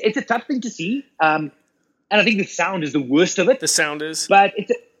it's a tough thing to see. And I think the sound is the worst of it. The sound is? But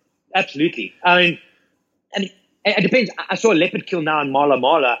absolutely. I mean, it depends. I saw a leopard kill now in Mala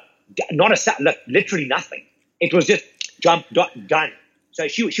Mala. Not a sound, literally nothing. It was just jump, done. So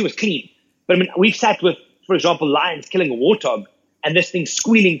she was clean. But I mean, we've sat with, for example, lions killing a warthog, and this thing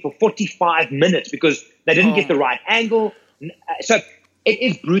squealing for 45 minutes because they didn't get the right angle. So it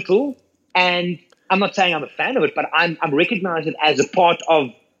is brutal, and I'm not saying I'm a fan of it, but I'm recognizing it as a part of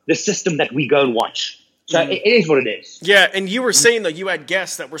the system that we go and watch. So it is what it is. Yeah, and you were saying, though, you had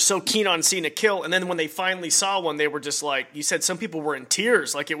guests that were so keen on seeing a kill, and then when they finally saw one, they were just like, you said some people were in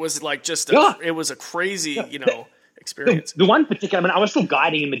tears. Like, it was like just, it was a crazy, experience. The one particular, I was still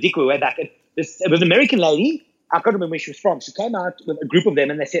guiding in Madikwe way back. It was an American lady. I can't remember where she was from. She came out with a group of them,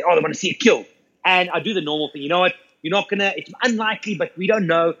 and they said, they want to see a kill. And I do the normal thing. You know what? You're not going to, it's unlikely, but we don't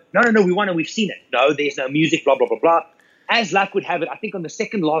know. No, we want to, we've seen it. No, there's no music, blah, blah, blah, blah. As luck would have it, I think on the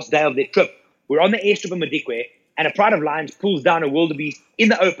second last day of their trip, we're on the airstrip in Madikwe, and a pride of lions pulls down a wildebeest in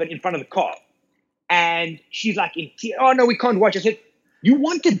the open in front of the car. And she's like in tears. Oh, no, we can't watch. I said, you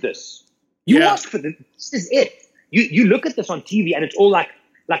wanted this. You asked for this. This is it. You look at this on TV, and it's all like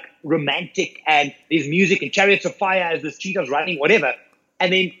romantic, and there's music and chariots of fire as the cheetah's running, whatever.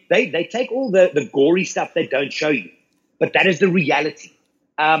 And then they take all the gory stuff they don't show you. But that is the reality.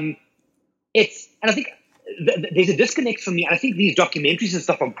 And I think there's a disconnect for me. And I think these documentaries and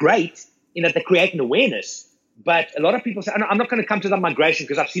stuff are great in that they create an awareness. But a lot of people say, I'm not going to come to that migration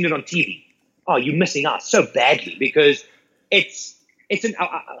because I've seen it on TV. Oh, you're missing out so badly because it's a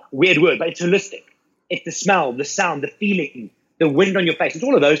weird word, but it's holistic. It's the smell, the sound, the feeling, the wind on your face. It's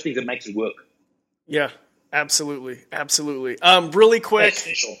all of those things that makes it work. Yeah, absolutely. Really quick.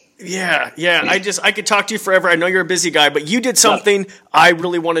 Yeah. I could talk to you forever. I know you're a busy guy, but you did something I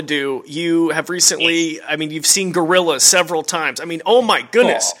really want to do. You have recently, you've seen gorillas several times. Oh my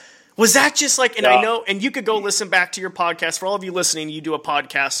goodness. Was that just like, and I know, and you could go listen back to your podcast. For all of you listening, you do a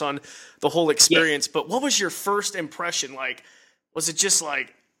podcast on the whole experience, but what was your first impression? Like, was it just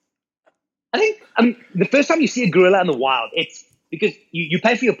like? I think the first time you see a gorilla in the wild, it's because you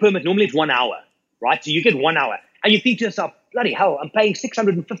pay for your permit. Normally it's 1 hour, right? So you get 1 hour. And you think to yourself, bloody hell, I'm paying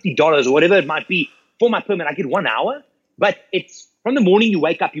 $650 or whatever it might be for my permit. I get 1 hour. But it's from the morning you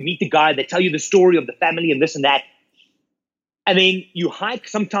wake up, you meet the guy, they tell you the story of the family and this and that. And then you hike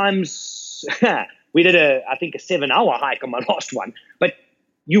sometimes. We did I think a 7-hour hike on my last one. But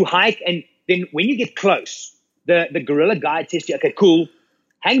you hike, and then when you get close, the gorilla guide says to you, okay, cool,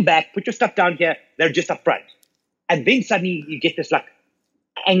 hang back, put your stuff down here. They're just up front. And then suddenly you get this like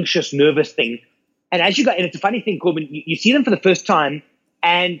anxious, nervous thing. And as you go, and it's a funny thing, Corbin, you see them for the first time,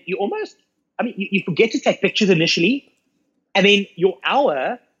 and you almost, you forget to take pictures initially, and then your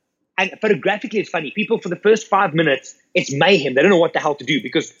hour, and photographically it's funny. People for the first 5 minutes, it's mayhem. They don't know what the hell to do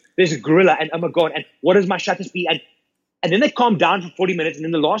because there's a gorilla, and oh my God, and what is my shutter speed? And then they calm down for 40 minutes, and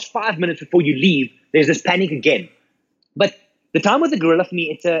in the last 5 minutes before you leave, there's this panic again. But the time with the gorilla for me,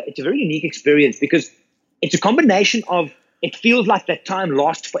 it's a very unique experience because it's a combination of, it feels like that time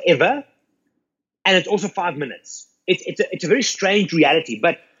lasts forever, and it's also 5 minutes. It's a very strange reality.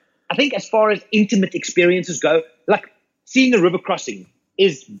 But I think as far as intimate experiences go, like seeing a river crossing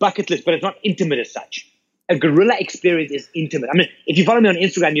is bucket list, but it's not intimate as such. A gorilla experience is intimate. If you follow me on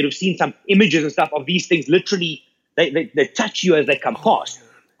Instagram, you'd have seen some images and stuff of these things. Literally, they touch you as they come past.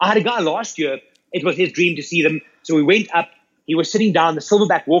 I had a guy last year, it was his dream to see them. So we went up, he was sitting down, the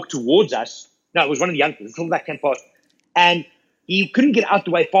silverback walked towards us. No, it was one of the youngsters, the silverback came past. And he couldn't get out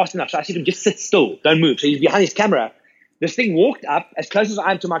the way fast enough. So I said to him, just sit still, don't move. So he's behind his camera. This thing walked up as close as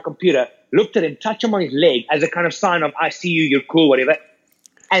I am to my computer, looked at him, touched him on his leg as a kind of sign of, I see you, you're cool, whatever.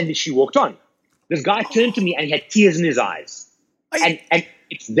 And she walked on. This guy turned to me and he had tears in his eyes. And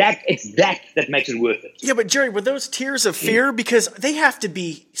it's that makes it worth it. Yeah, but Jerry, were those tears of fear? Because they have to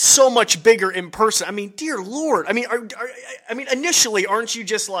be so much bigger in person. Dear Lord. Initially, aren't you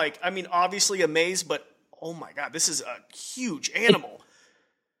just like, obviously amazed, but oh my God, this is a huge animal.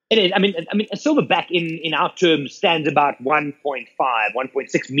 It is. A silverback in our terms stands about 1.5,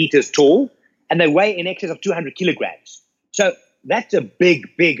 1.6 meters tall, and they weigh in excess of 200 kilograms. So that's a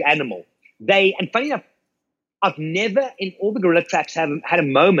big, big animal. And funny enough, I've never in all the gorilla tracks had a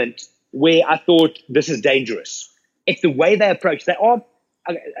moment where I thought this is dangerous. It's the way they approach. They are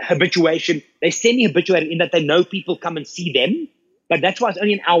habituation. They're semi-habituated in that they know people come and see them, but that's why it's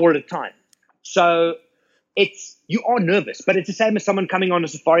only an hour at a time. So you are nervous, but it's the same as someone coming on a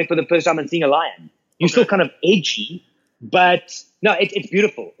safari for the first time and seeing a lion. You're still kind of edgy, but no, it's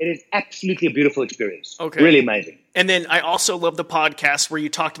beautiful. It is absolutely a beautiful experience. Okay. Really amazing. And then I also love the podcast where you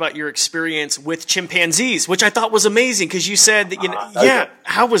talked about your experience with chimpanzees, which I thought was amazing because you said that,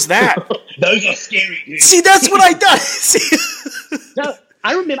 how was that? Those are scary, dude. See, that's what I thought. No,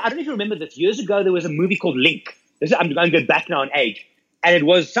 I don't know if you remember this. Years ago, there was a movie called Link. I'm going to go back now in age. And it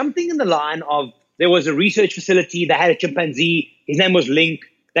was something in the line of, there was a research facility. They had a chimpanzee. His name was Link.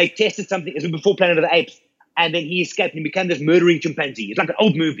 They tested something. It was before Planet of the Apes. And then he escaped and he became this murdering chimpanzee. It's like an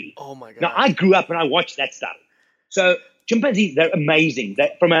old movie. Oh, my God. Now, I grew up and I watched that stuff. So chimpanzees, they're amazing.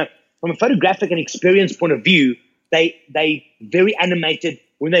 From a photographic and experience point of view, they very animated.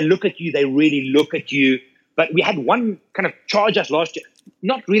 when they look at you, they really look at you. But we had one kind of charge us last year.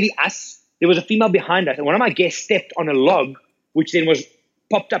 Not really us. There was a female behind us, and one of my guests stepped on a log, which then was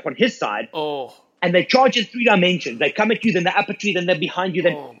popped up on his side. Oh. And they charge in 3 dimensions. They come at you, then they're up a tree, then they're behind you.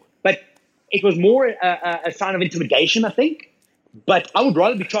 But it was more a sign of intimidation, I think. But I would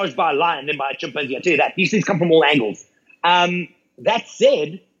rather be charged by a lion than by a chimpanzee. I'll tell you that. These things come from all angles. That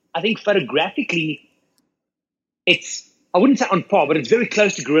said, I think photographically, I wouldn't say on par, but it's very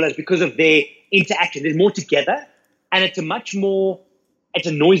close to gorillas because of their interaction. There's more together, and it's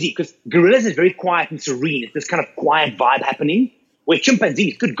a noisy, because gorillas is very quiet and serene. It's this kind of quiet vibe happening, where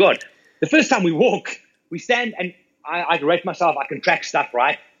chimpanzees, good God, the first time we walk, we stand, and I rate myself, I can track stuff,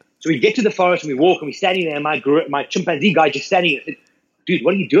 right? So we get to the forest and we walk, and we're standing there, and my chimpanzee guy just standing there. I said, dude,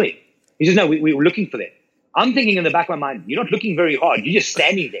 what are you doing? He says, no, we were looking for them. I'm thinking in the back of my mind, you're not looking very hard. You're just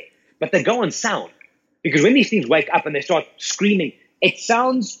standing there. But they go on sound. Because when these things wake up and they start screaming, it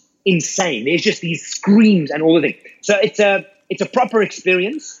sounds insane. There's just these screams and all the things. So it's a proper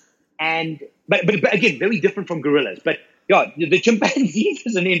experience, but again, very different from gorillas. But yeah, the chimpanzees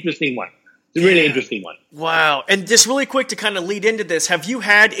is an interesting one. It's a really interesting one. Wow. And just really quick to kind of lead into this, have you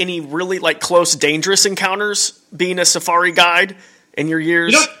had any really close, dangerous encounters being a safari guide in your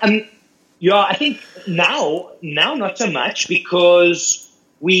years? I think now not so much, because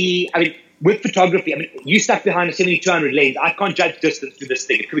with photography, you stuck behind a 7200 lens. I can't judge distance to this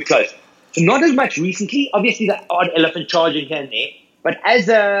thing. It could be close. So not as much recently. Obviously, the odd elephant charging here and there. But as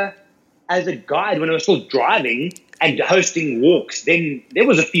a guide, when I was still driving and hosting walks, then there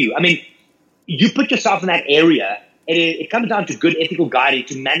was a few. You put yourself in that area, it comes down to good ethical guiding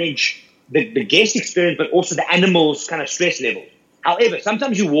to manage the guest experience, but also the animal's kind of stress level. However,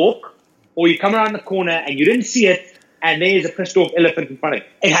 sometimes you walk or you come around the corner and you didn't see it, and there's a pissed off elephant in front of you.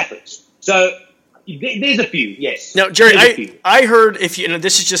 It happens. So there's a few, yes. Now, Jerry, I heard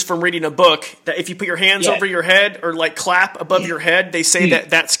this is just from reading a book, that if you put your hands over your head or clap above your head, they say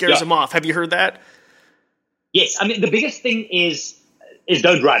that scares them off. Have you heard that? Yes. The biggest thing is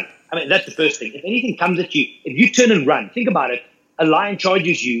don't run. That's the first thing. If anything comes at you, if you turn and run, think about it. A lion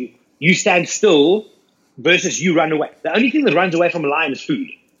charges you, you stand still versus you run away. The only thing that runs away from a lion is food.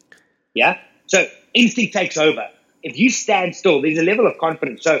 Yeah? So instinct takes over. If you stand still, there's a level of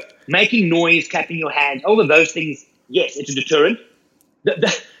confidence. So making noise, clapping your hands, all of those things, yes, it's a deterrent.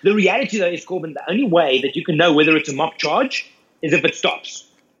 The reality, though, is, Corbin, the only way that you can know whether it's a mock charge is if it stops.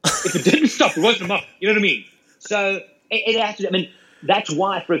 If it didn't stop, it wasn't a mock. You know what I mean? So it has to. That's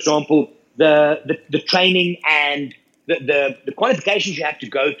why, for example, the training and the qualifications you have to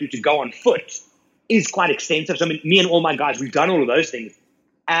go through to go on foot is quite extensive. So me and all my guys, we've done all of those things.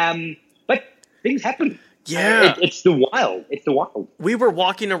 But things happen. Yeah. It's the wild. It's the wild. We were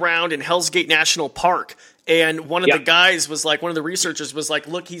walking around in Hell's Gate National Park, and one of the guys was one of the researchers was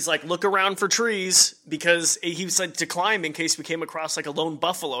look around for trees, because he said to climb in case we came across a lone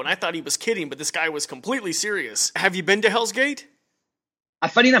buffalo. And I thought he was kidding, but this guy was completely serious. Have you been to Hell's Gate?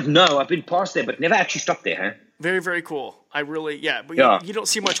 Funny enough, no. I've been past there, but never actually stopped there, huh? Very, very cool. But you don't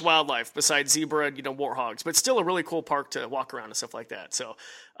see much wildlife besides zebra and, warthogs, but still a really cool park to walk around and stuff like that. So,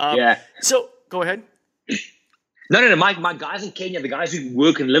 So, go ahead. No. My guys in Kenya, the guys who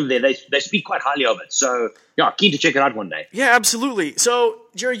work and live there, they speak quite highly of it. So, keen to check it out one day. Yeah, absolutely. So,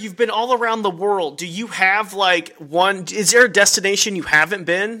 Jerry, you've been all around the world. Do you have is there a destination you haven't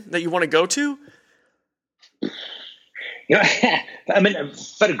been that you want to go to?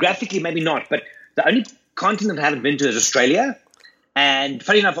 Photographically, maybe not, but the only continent I haven't been to is Australia. And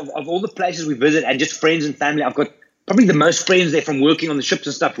funny enough, of all the places we visit and just friends and family, I've got probably the most friends there from working on the ships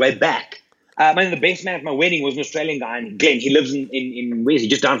and stuff way back. The best man at my wedding was an Australian guy, and Glenn. He lives in where is he?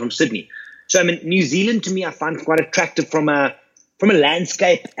 Just down from Sydney. So New Zealand to me, I find quite attractive from a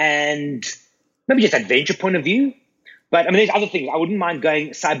landscape and maybe just adventure point of view. But there's other things. I wouldn't mind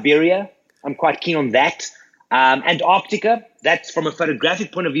going Siberia. I'm quite keen on that. Antarctica. That's from a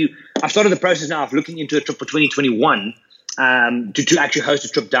photographic point of view. I've started the process now of looking into a trip for 2021. To actually host a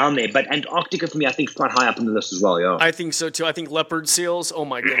trip down there. But Antarctica for me, I think, is quite high up on the list as well, yeah. I think so too. I think leopard seals, oh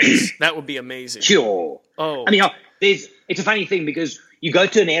my goodness, that would be amazing. Sure. Oh. It's a funny thing because you go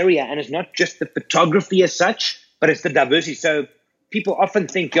to an area and it's not just the photography as such, but it's the diversity. So people often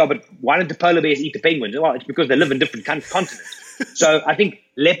think, but why don't the polar bears eat the penguins? Well, it's because they live in different continents. So I think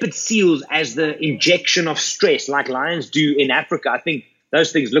leopard seals as the injection of stress like lions do in Africa, I think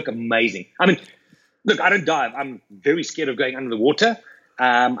those things look amazing. Look, I don't dive. I'm very scared of going under the water.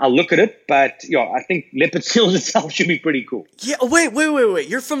 I'll look at it, but I think leopard seals itself should be pretty cool. Yeah. Wait.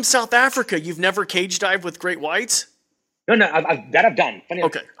 You're from South Africa. You've never cage dived with great whites? No. I've done. Funny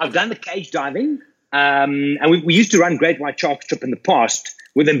enough, I've done the cage diving, and we used to run great white shark trip in the past.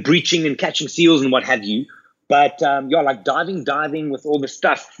 with them breaching and catching seals and what have you. But like diving with all the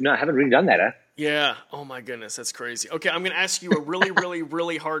stuff. No, I haven't really done that. Huh? Yeah. Oh my goodness, that's crazy. Okay, I'm going to ask you a really, really,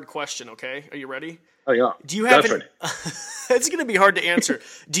 really hard question. Okay, are you ready? Oh yeah. Do you have? It's going to be hard to answer.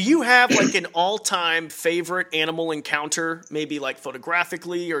 Do you have like an all-time favorite animal encounter, maybe like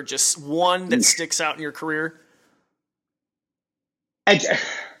photographically, or just one that sticks out in your career?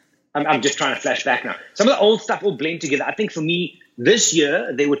 I'm just trying to flash back now. Some of the old stuff all blend together. I think for me this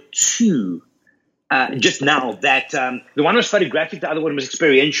year there were two. Just now that the one was photographic, the other one was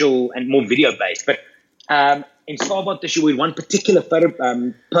experiential and more video based. But in Svalbard this year, we had one particular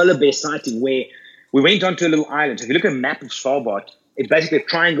polar bear sighting where we went onto a little island. So if you look at a map of Svalbard, it's basically a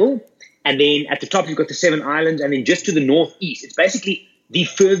triangle, and then at the top you've got the 7 islands, and then just to the northeast, it's basically the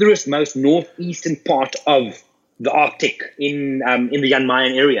furthest, most northeastern part of the Arctic in the Jan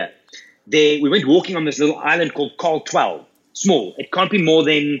Mayen area. We went walking on this little island called Carl 12. Small. It can't be more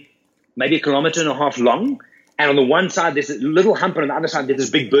than maybe 1.5 kilometers long. And on the one side, there's a little hump, and on the other side, there's this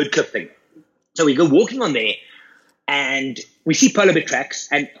big bird cliff thing. So we go walking on there, and we see polar bear tracks.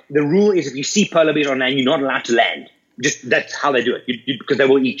 And the rule is if you see polar bears on land, you're not allowed to land. Just that's how they do it, because they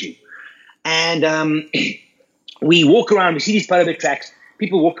will eat you. And we walk around, we see these polar bear tracks.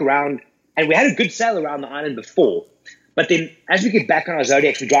 People walk around, and we had a good sail around the island before. But then as we get back on our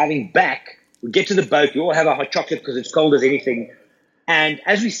Zodiacs, we're driving back. We get to the boat. We all have our hot chocolate because it's cold as anything. And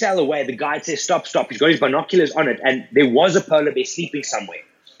as we sail away, the guide says, stop. He's got his binoculars on it. And there was a polar bear sleeping somewhere.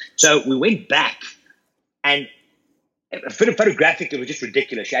 So we went back, and photographically, it was just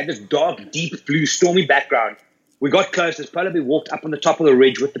ridiculous. She had this dark, deep blue, stormy background. We got close. This polar bear walked up on the top of the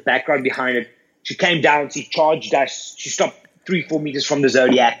ridge with the background behind it. She came down. She charged us. She stopped 3-4 meters from the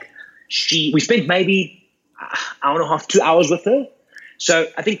Zodiac. We spent maybe an hour and a half, 2 hours with her. So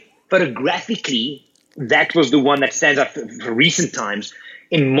I think photographically, that was the one that stands out for recent times.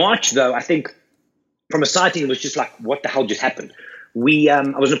 In March, though, I think from a sighting, it was just like, what the hell just happened?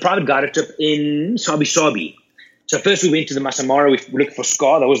 I was on a private guided trip in Sabi. So first we went to the Masamara. We looked for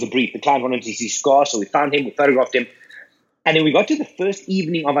Scar. That was the brief. The client wanted to see Scar, so we found him. We photographed him. And then we got to the first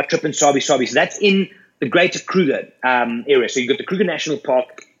evening of our trip in Sabi. So that's in the Greater Kruger area. So you've got the Kruger National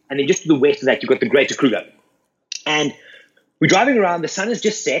Park, and then just to the west of that, you've got the Greater Kruger. And we're driving around. The sun has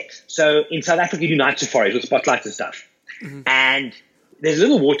just set. So in South Africa, you do night safaris with spotlights and stuff. Mm-hmm. And there's a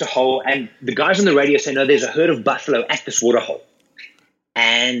little water hole. And the guys on the radio say, no, there's a herd of buffalo at this water hole.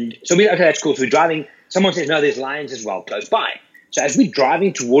 And so okay, that's cool. So we're driving. Someone says, no, there's lions as well close by. So as we're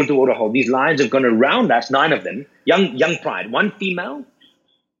driving towards the water hole, these lions have gone around us, 9 of them, young pride, 1 female,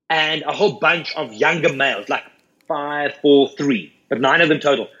 and a whole bunch of younger males, like 5, 4, 3, but 9 of them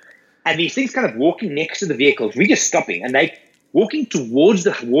total. And these things kind of walking next to the vehicles. We're just stopping, and they walking towards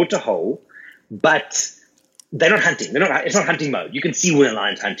the water hole, but they're not hunting. It's not hunting mode. You can see when a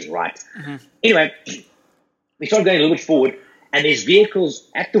lion's hunting, right? Mm-hmm. Anyway, we start going a little bit forward, and there's vehicles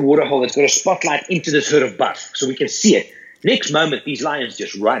at the water hole that's got a spotlight into this herd of buff, so we can see it. Next moment, these lions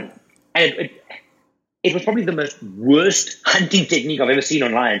just run. And it was probably the most worst hunting technique I've ever seen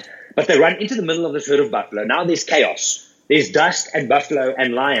on lions. But they run into the middle of this herd of buffalo. Now there's chaos. There's dust and buffalo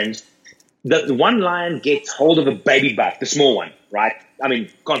and lions. The one lion gets hold of a baby buff, the small one, right? I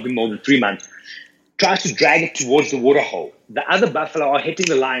mean, can't be more than 3 months. Tries to drag it towards the water hole. The other buffalo are hitting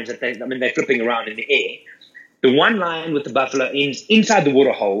the lions. They're flipping around in the air. The one lion with the buffalo is inside the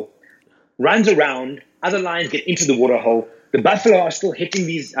water hole, runs around. Other lions get into the water hole. The buffalo are still hitting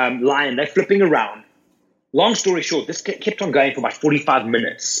these lions. They're flipping around. Long story short, this kept on going for about 45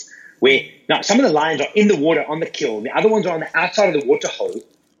 minutes. Where now some of the lions are in the water on the kill. The other ones are on the outside of the water hole.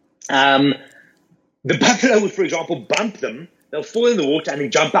 The buffalo would, for example, bump them. They'll fall in the water and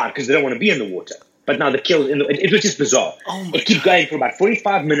then jump out because they don't want to be in the water. But now the kill, it was just bizarre. It kept going for about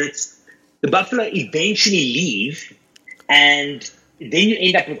 45 minutes. The buffalo eventually leave, and then you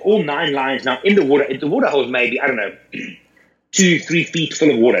end up with all 9 lions now in the water. The water hole is maybe, 2-3 feet full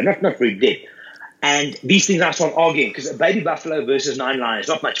of water, not very deep. And these things now start arguing because a baby buffalo versus 9 lions,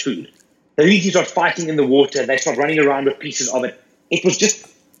 not much food. They usually start fighting in the water. They start running around with pieces of it. It was just,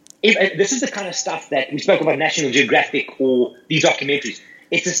 this is the kind of stuff that we spoke about National Geographic or these documentaries.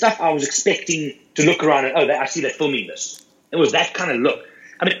 It's the stuff I was expecting to look around and, I see they're filming this. It was that kind of look.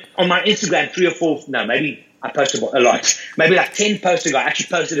 I mean, on my Instagram, 3 or 4, no, maybe I posted a lot. Maybe like 10 posts ago, I actually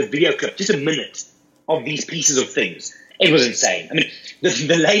posted a video clip, just a minute, of these pieces of things. It was insane. I mean,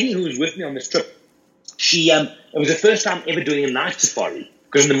 the lady who was with me on this trip, it was the first time ever doing a night safari,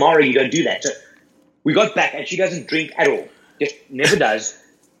 because in the Mara you don't do that. So we got back, and she doesn't drink at all, just never does.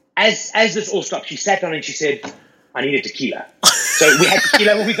 As this all stopped, she sat down and she said, I need a tequila. So we had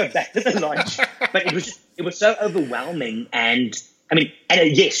tequila when we got back to the lodge, but it was so overwhelming, and I mean,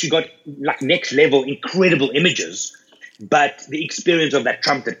 and yes, you got like next level, incredible images, but the experience of that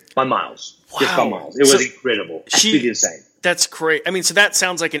trumped it by miles. Wow. Just by miles. It was incredible. Absolutely insane. That's great. I mean, so that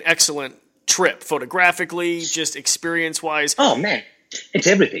sounds like an excellent trip, photographically, just experience-wise. Oh, man. It's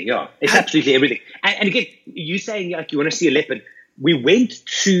everything, yeah. It's absolutely everything. And again, you saying like you want to see a leopard. We went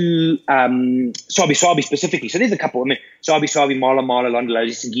to Sabi specifically. So there's a couple. I mean, Sabi, Mala,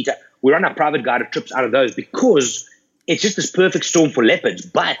 Londolozi, Singita. We're on our private guided trips out of those because it's just this perfect storm for leopards.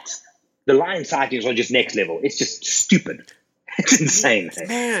 But the lion sightings are just next level. It's just stupid. It's insane.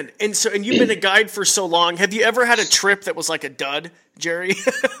 Man, and you've been a guide for so long. Have you ever had a trip that was like a dud, Jerry?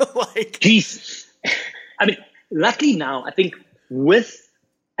 Jeez. I mean, luckily now, I think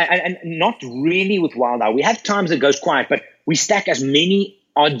and not really with wildlife. We have times that goes quiet, but we stack as many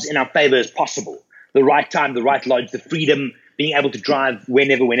odds in our favor as possible. The right time, the right lodge, the freedom, being able to drive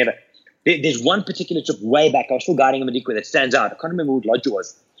whenever. There's one particular trip way back. I was still guiding in Madikwe that stands out. I can't remember what lodge it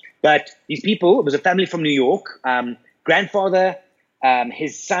was. But these people, it was a family from New York, grandfather,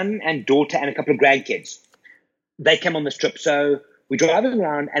 his son and daughter, and a couple of grandkids. They came on this trip. So we're driving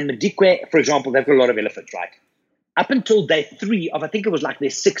around, and Madikwe, for example, they've got a lot of elephants, right? Up until day 3 of, I think it was like their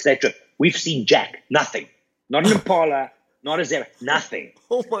 6-day trip, we've seen Jack, nothing. Not an impala, not a zebra, nothing.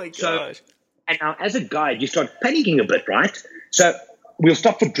 Oh my gosh. So, and now as a guide, you start panicking a bit, right? So we'll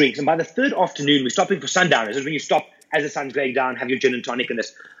stop for drinks, and by the 3rd afternoon, we're stopping for sundowners. This is when you stop as the sun's going down, have your gin and tonic and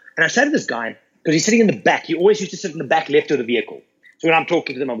this. And I say to this guy, because he's sitting in the back, he always used to sit in the back left of the vehicle. So when I'm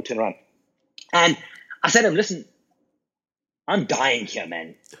talking to them, I would turn around. And I said to him, listen, I'm dying here,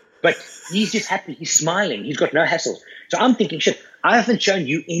 man. But he's just happy. He's smiling. He's got no hassles. So I'm thinking, shit, I haven't shown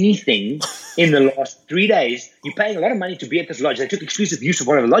you anything in the last 3 days. You're paying a lot of money to be at this lodge. They took exclusive use of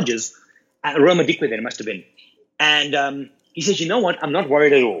one of the lodges at Roma Dikwe, then it must have been. And he says, you know what? I'm not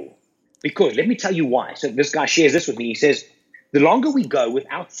worried at all. Because let me tell you why. So this guy shares this with me. He says, the longer we go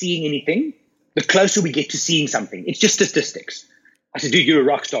without seeing anything, the closer we get to seeing something. It's just statistics. I said, dude, you're a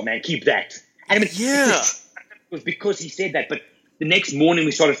rock star, man. Keep that. And I mean, it was because he said that. But the next morning,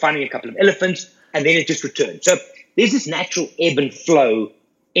 we started finding a couple of elephants, and then it just returned. So there's this natural ebb and flow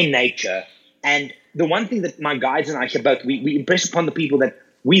in nature. And the one thing that my guides and I here both, we impress upon the people that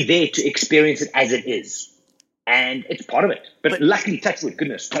we're there to experience it as it is. And it's part of it. But luckily, touch wood,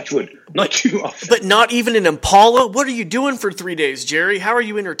 goodness, touch wood, not too often. But not even an impala? What are you doing for 3 days, Jerry? How are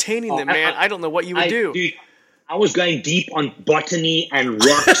you entertaining them, man? I don't know what you would do. Dude, I was going deep on botany and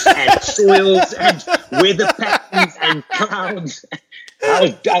rocks and soils and weather patterns and clouds.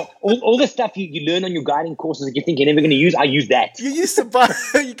 All the stuff you learn on your guiding courses that you think you're never going to use, I use that. You used to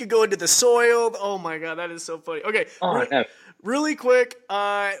you could go into the soil. Oh, my God, that is so funny. Okay. No. Really quick,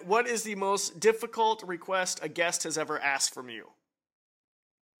 what is the most difficult request a guest has ever asked from you?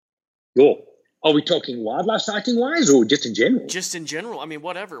 Cool. Are we talking wildlife sighting wise or just in general? Just in general. I mean,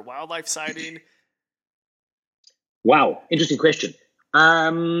 whatever. Wildlife sighting. Wow. Interesting question. I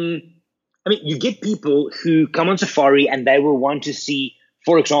mean, you get people who come on safari and they will want to see,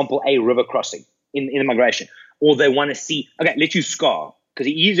 for example, a river crossing in a migration. Or they want to see, okay, let's use Scar, because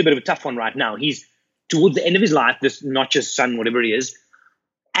he is a bit of a tough one right now. He's towards the end of his life, this notch's son, whatever he is.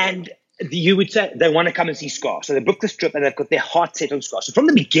 And you would say they want to come and see Scar. So they book this trip and they've got their heart set on Scar. So from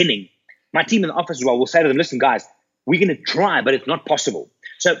the beginning, my team in the office as well will say to them, listen, guys, we're going to try, but it's not possible.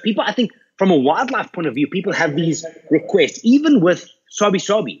 So people, I think, from a wildlife point of view, people have these requests, even with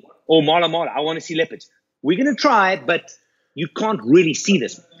Sabi or Mala Mala, I want to see leopards. We're going to try, but you can't really see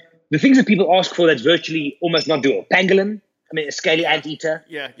this. The things that people ask for that's virtually almost not doable. Pangolin, I mean, a scaly anteater.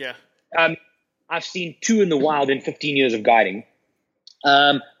 Yeah. I've seen 2 in the wild in 15 years of guiding.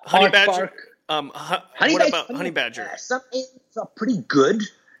 Honey badger. What about honey badger? Some areas are pretty good.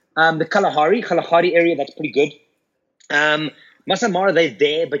 The Kalahari area, that's pretty good. Masai Mara, they're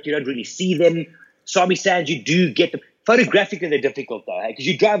there, but you don't really see them. Sabi sands, you do get them. Photographically, they're difficult, though, because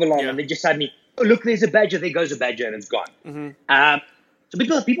you drive along and then just suddenly, oh, look, there's a badger, there goes a badger, and it's gone. Mm-hmm.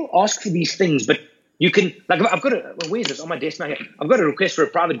 So people ask for these things, but you can, like, I've got where's this? On my desk now here. I've got a request for a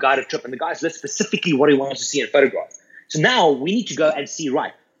private guided trip, and the guy's lists specifically what he wants to see in photograph. So now we need to go and see,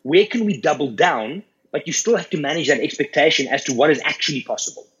 right, where can we double down, but you still have to manage that expectation as to what is actually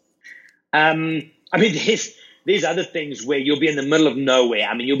possible. I mean, there's other things where you'll be in the middle of nowhere.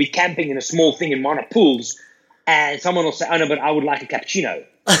 I mean, you'll be camping in a small thing in Mana Pools, and someone will say, oh, no, but I would like a cappuccino.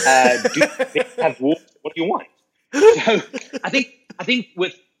 Do you have water? What do you want? So I think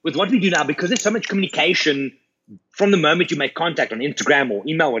with what we do now, because there's so much communication from the moment you make contact on Instagram or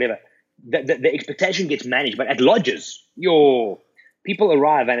email, whatever, the expectation gets managed. But at lodges, people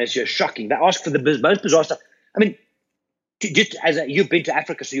arrive and it's just shocking. They ask for the most bizarre stuff. I mean, just you've been to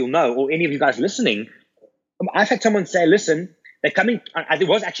Africa, so you'll know, or any of you guys listening, I've had someone say, listen, They're coming. It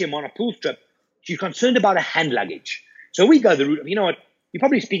was actually a Mana Pool trip. She's concerned about her hand luggage. So we go the route of, you know what? You're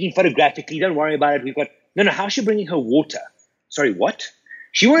probably speaking photographically. Don't worry about it. We've got how's she bringing her water? Sorry, what?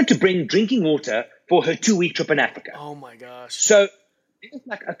 She wanted to bring drinking water for her 2-week trip in Africa. Oh my gosh. So it's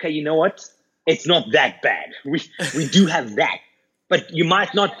like, okay, you know what? It's not that bad. We do have that, but you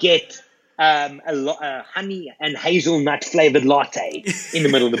might not get a honey and hazelnut flavored latte in the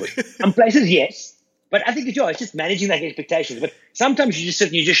middle of the bush. Some places, yes. But I think it's just managing that expectations. But sometimes you just sit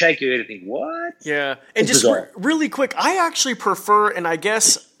and you just shake your head and think, what? Yeah. And just really quick, I actually prefer, and I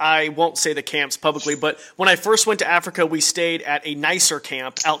guess I won't say the camps publicly, but when I first went to Africa, we stayed at a nicer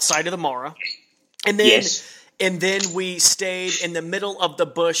camp outside of the Mara. And then, and then we stayed in the middle of the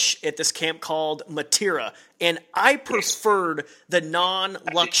bush at this camp called Matira. And I preferred the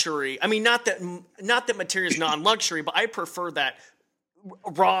non-luxury. I mean, not that Matira is non-luxury, but I prefer that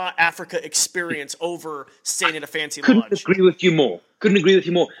raw Africa experience over staying at a fancy lodge. Couldn't agree with you more.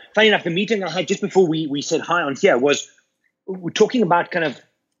 Funny enough, the meeting I had just before we said hi on here was we're talking about kind of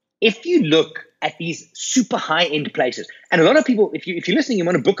if you look at these super high-end places, and a lot of people, if you're listening, you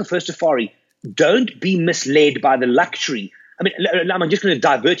want to book a first safari, don't be misled by the luxury. I mean, I'm just going to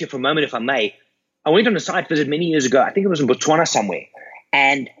divert you for a moment, if I may. I went on a site visit many years ago. I think it was in Botswana somewhere.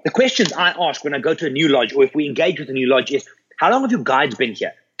 And the questions I ask when I go to a new lodge or if we engage with a new lodge is, how long have your guides been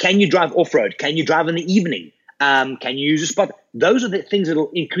here? Can you drive off-road? Can you drive in the evening? Can you use a spot? Those are the things that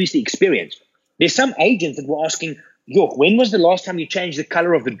will increase the experience. There's some agents that were asking, when was the last time you changed the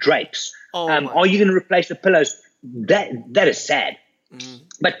color of the drapes? Are you going to replace the pillows? That is sad.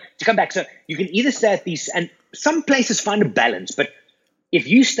 But to come back, so you can either stay at these, and some places find a balance, but if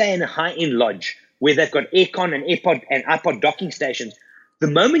you stay in a high-end lodge where they've got aircon and AirPod and iPod docking stations, the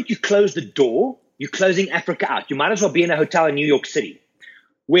moment you close the door, you're closing Africa out. You might as well be in a hotel in New York City.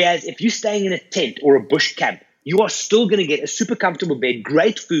 Whereas if you're staying in a tent or a bush camp, you are still going to get a super comfortable bed,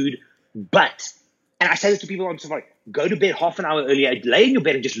 great food, but, and I say this to people on safari, go to bed half an hour earlier, lay in your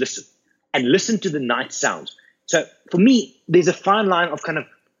bed and just listen to the night sounds. So for me, there's a fine line of kind of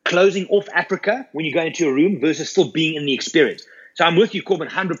closing off Africa when you go into a room versus still being in the experience. So I'm with you, Corbin,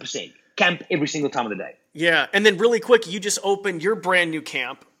 100%. Camp every single time of the day. Yeah, and then really quick, you just opened your brand new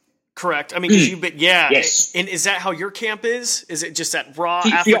camp, correct? I mean, because you've been, yes. And is that how your camp is? Is it just that raw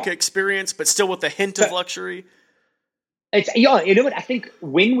Africa experience, but still with a hint of luxury? You know what? I think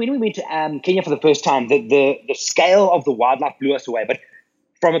when we went to Kenya for the first time, the scale of the wildlife blew us away. But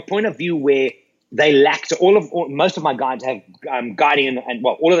from a point of view where they lacked, so most of my guides have guiding and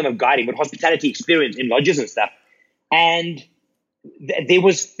all of them have guiding, but hospitality experience in lodges and stuff. And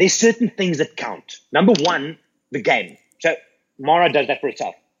there's certain things that count. Number one, the game. So Mara does that for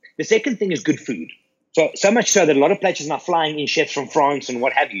itself. The second thing is good food. So much so that a lot of places are now flying in chefs from France and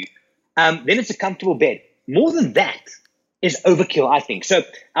what have you. Then it's a comfortable bed. More than that is overkill, I think. So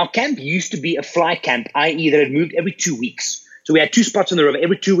our camp used to be a fly camp, i.e. that it moved every 2 weeks. So we had 2 spots on the river.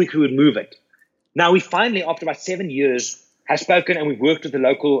 Every 2 weeks we would move it. Now we finally, after about 7 years, have spoken and we've worked with the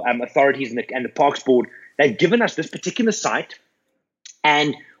local authorities and the Parks Board. They've given us this particular site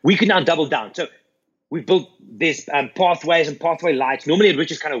and we can now double down. So we've built these pathways and pathway lights. Normally at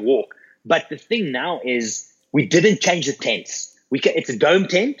Richards kind of walk. But the thing now is we didn't change the tents. It's a dome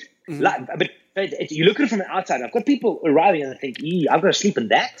tent. But you look at it from the outside. I've got people arriving and they think, I've got to sleep in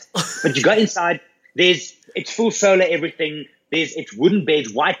that. But you go inside, it's full solar everything. It's wooden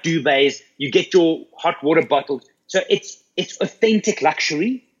beds, white duvets. You get your hot water bottles. So it's authentic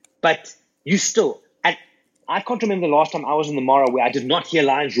luxury, but you still. And I can't remember the last time I was in the Mara where I did not hear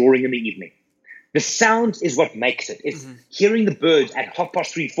lions roaring in the evening. The sound is what makes it. It's hearing the birds at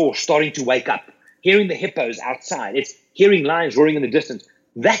 3:30, 4 starting to wake up, hearing the hippos outside. It's hearing lions roaring in the distance.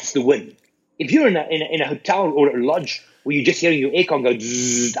 That's the win. If you're in a hotel or a lodge where you're just hearing your aircon go,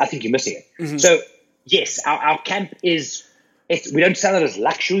 zzz, I think you're missing it. So yes, our camp is. We don't sell it as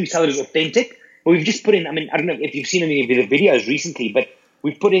luxury. We sell it as authentic. But we've just put in. I mean, I don't know if you've seen any of the videos recently, but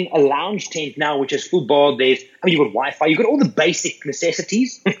we've put in a lounge tent now, which has full bar. You've got Wi-Fi. You've got all the basic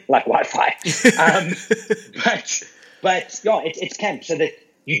necessities like Wi-Fi. But yeah, it's camp so that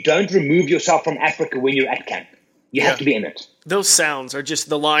you don't remove yourself from Africa when you're at camp. You have to be in it. Those sounds are just,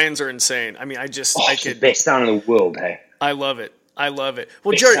 the lions are insane. I mean, it's the best sound in the world, hey? I love it.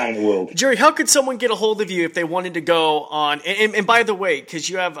 Well, Jerry, how could someone get a hold of you if they wanted to go on? And by the way, because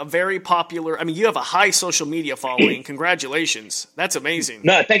you have you have a high social media following. Congratulations. That's amazing.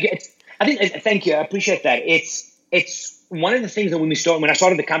 No, thank you. Thank you. I appreciate that. It's one of the things that when I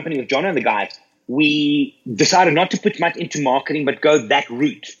started the company with John and the guys, we decided not to put much into marketing, but go that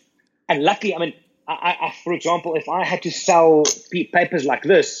route. And luckily, I mean, I for example, if I had to sell papers like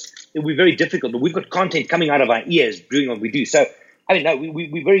this, it would be very difficult. But we've got content coming out of our ears doing what we do. So, I mean, no,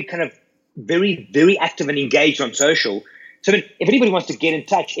 we're very kind of very, very active and engaged on social. So, I mean, if anybody wants to get in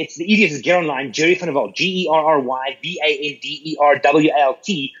touch, it's the easiest is get online, Gerry Van der Walt,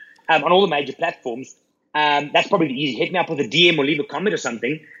 GerryVanderWalt, on all the major platforms. That's probably the easy. Hit me up with a DM or leave a comment or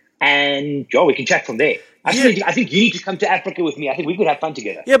something, and we can chat from there. I think you need to come to Africa with me. I think we could have fun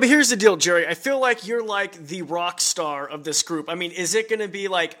together. Yeah, but here's the deal, Gerry. I feel like you're like the rock star of this group. I mean, is it going to be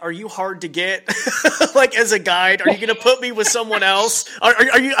like, are you hard to get? Like as a guide, are you going to put me with someone else?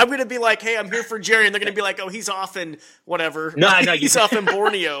 Are you? I'm going to be like, hey, I'm here for Gerry, and they're going to be like, oh, he's off in whatever. No, he's off in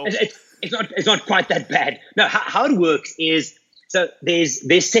Borneo. It's not quite that bad. No, how it works is so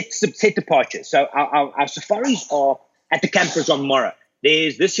there's set departures. So our safaris are at the campers on Mora.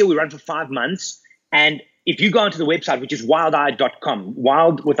 This year we run for 5 months, and if you go onto the website, which is wildeye.com,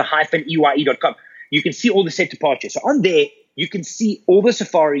 wild with a hyphen EYE.com, you can see all the set departures. So on there, you can see all the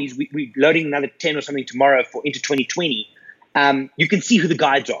safaris. We're loading another 10 or something tomorrow into 2020. You can see who the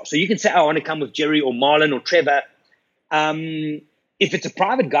guides are. So you can say, I want to come with Gerry or Marlon or Trevor. If it's a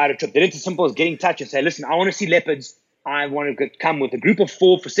private guided trip, then it's as simple as getting in touch and say, listen, I want to see leopards. I want to come with a group of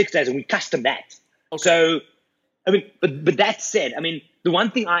 4 for 6 days, and we custom that. Okay. So, I mean, but that said, I mean, the one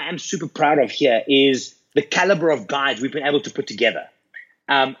thing I am super proud of here is the caliber of guides we've been able to put together.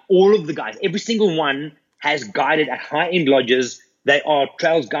 All of the guides, every single one has guided at high-end lodges. They are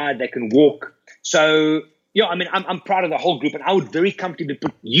trails guide. They can walk. So, I mean, I'm proud of the whole group, and I would very comfortably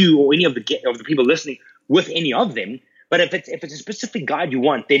put you or any of the people listening with any of them. But if it's a specific guide you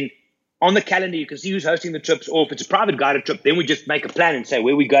want, then on the calendar, you can see who's hosting the trips, or if it's a private guided trip, then we just make a plan and say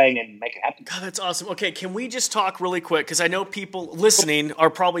where we're going and make it happen. God, that's awesome. Okay, can we just talk really quick? Because I know people listening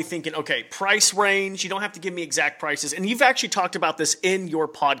are probably thinking, okay, price range, you don't have to give me exact prices. And you've actually talked about this in your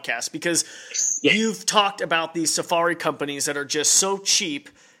podcast because you've talked about these safari companies that are just so cheap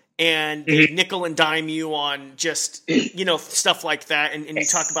and they nickel and dime you on just, stuff like that. And you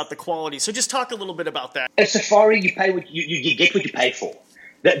talk about the quality. So just talk a little bit about that. A safari, you pay what you get what you pay for.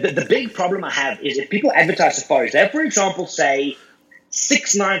 The big problem I have is if people advertise safaris, they, for example, say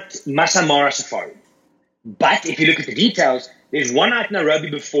 6-night Masai Mara safari. But if you look at the details, there's 1 night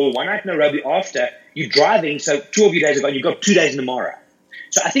Nairobi before, 1 night Nairobi after. You're driving, so 2 of your days are gone. You've got 2 days in the Mara.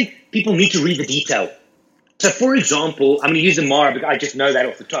 So I think people need to read the detail. So, for example, I'm going to use the Mara because I just know that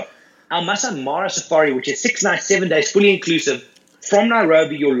off the top. Our Masai Mara safari, which is 6 nights, 7 days, fully inclusive, from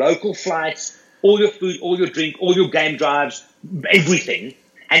Nairobi, your local flights, all your food, all your drink, all your game drives, everything.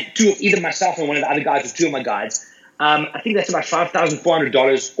 And either myself or one of the other guys or 2 of my guides, I think that's about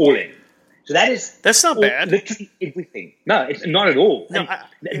 $5,400 all in. So that's not bad. Literally everything. No, it's not at all. No,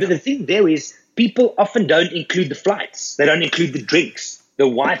 the thing there is people often don't include the flights. They don't include the drinks, the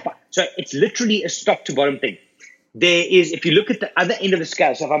Wi-Fi. So it's literally a top to bottom thing. There is, if you look at the other end of the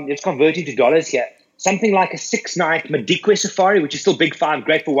scale, so if I'm just converting to dollars here, something like a 6-night Madikwe safari, which is still Big 5,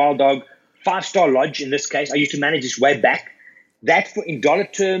 great for wild dog, 5-star lodge in this case. I used to manage this way back. That, in dollar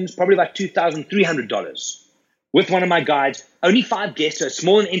terms, probably about $2,300 with one of my guides. Only 5 guests, so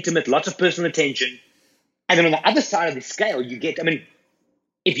small and intimate, lots of personal attention. And then on the other side of the scale, you get, I mean,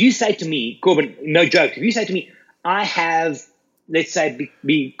 if you say to me, Corbin, no joke, if you say to me, I have, let's say,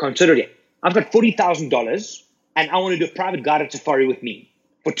 be considered it, I've got $40,000 and I want to do a private guided safari with me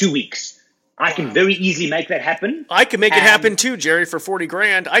for 2 weeks. I can very easily make that happen. I can make it happen too, Gerry, for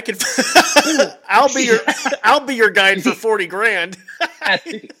 $40,000. I could. I'll be your guide for $40,000.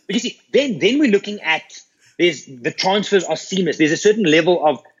 Absolutely. But you see, then we're looking at the transfers are seamless. There's a certain level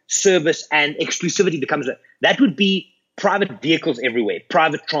of service and exclusivity that comes with it. That would be private vehicles everywhere,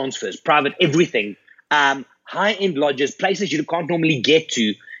 private transfers, private everything, high-end lodges, places you can't normally get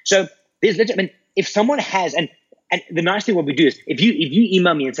to. So there's, I mean, if someone has, and the nice thing what we do is if you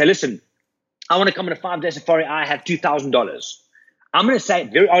email me and say, listen, I want to come on a 5-day safari. I have $2,000. I'm going to say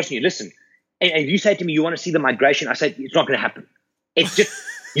very honestly, listen, and if you say to me, you want to see the migration, I say, it's not going to happen. It's just,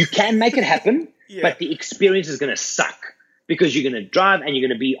 you can make it happen, but the experience is going to suck because you're going to drive and you're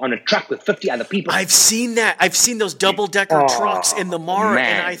going to be on a truck with 50 other people. I've seen that. I've seen those double-decker trucks in the Mara,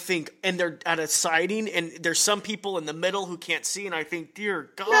 and I think, and they're at a siding, and there's some people in the middle who can't see, and I think, dear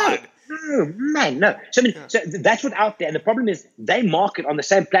God. No. So, I mean, so that's what's out there. And the problem is they market on the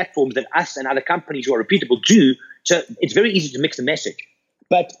same platforms that us and other companies who are repeatable do. So it's very easy to mix the message.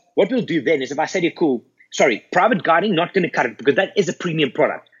 But what we'll do then is if I say to you, cool, sorry, private guiding, not going to cut it because that is a premium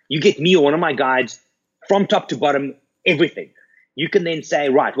product. You get me or one of my guides from top to bottom, everything. You can then say,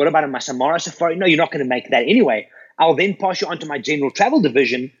 right, what about a Masai Mara safari? No, you're not going to make that anyway. I'll then pass you on to my general travel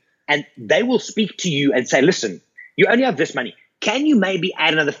division and they will speak to you and say, listen, you only have this money. Can you maybe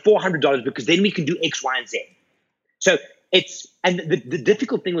add another $400 because then we can do X, Y, and Z? So and the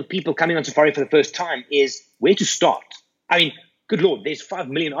difficult thing with people coming on safari for the first time is where to start. I mean, good Lord, there's 5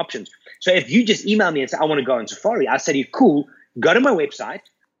 million options. So if you just email me and say, I want to go on safari, I say to you, cool, go to my website,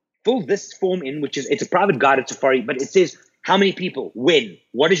 fill this form in, it's a private guided safari, but it says how many people, when,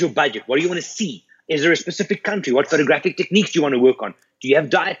 what is your budget, what do you want to see? Is there a specific country? What photographic techniques do you want to work on? Do you have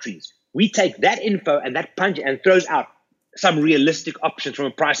dietaries? We take that info and that punch and throws out some realistic options from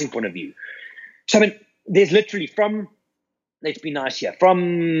a pricing point of view. So I mean, there's literally from, let's be nice here, from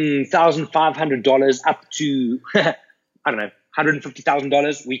 $1,500 up to, I don't know,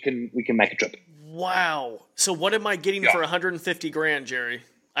 $150,000, we can make a trip. Wow. So what am I getting for 150 grand, Jerry?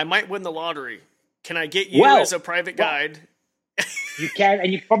 I might win the lottery. Can I get you as a private guide? You can,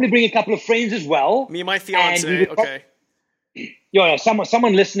 and you can probably bring a couple of friends as well. Me and my fiance, okay.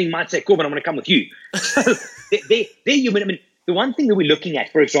 Someone listening might say, Corbin, I'm going to come with you. So there you win. I mean, the one thing that we're looking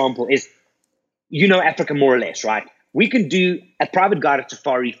at, for example, is, Africa more or less, right? We can do a private guided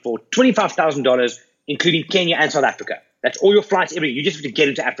safari for $25,000, including Kenya and South Africa. That's all your flights, everything. You just have to get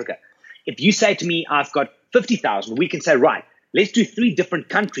into Africa. If you say to me, I've got 50,000, we can say, right, let's do 3 different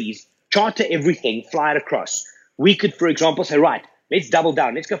countries, charter everything, fly it across. We could, for example, say, right, let's double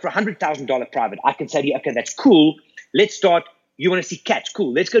down. Let's go for $100,000 private. I can say to you, okay, that's cool. Let's start. You want to see cats?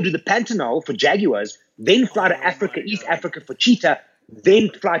 Cool. Let's go do the Pantanal for jaguars, then fly to Africa, East Africa for cheetah, then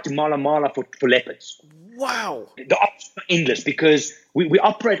fly to Mala Mala for leopards. Wow. The options are endless because we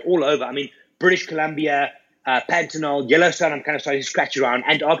operate all over. I mean, British Columbia, Pantanal, Yellowstone, I'm kind of starting to scratch around,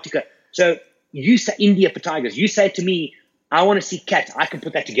 Antarctica. So you say India for tigers. You say to me, I want to see cats. I can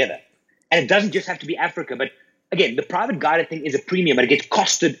put that together. And it doesn't just have to be Africa. But again, the private guided thing is a premium, but it gets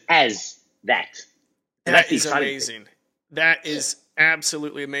costed as that. That is amazing. That is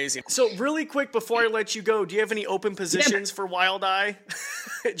absolutely amazing. So really quick before I let you go, do you have any open positions for Wild Eye?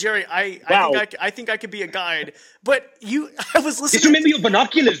 Jerry, I think I could be a guide, but I was listening. Just remember your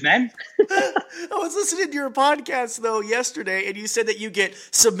binoculars, man. I was listening to your podcast though yesterday, and you said that you get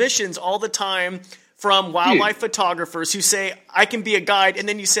submissions all the time from wildlife photographers who say, I can be a guide, and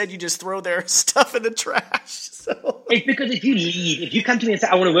then you said you just throw their stuff in the trash. So it's because if you come to me and say,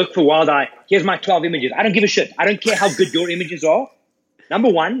 I want to work for Wild Eye, here's my 12 images. I don't give a shit. I don't care how good your images are. Number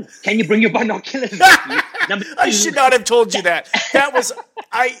one, can you bring your binoculars with you? Number two, I should not have told you that.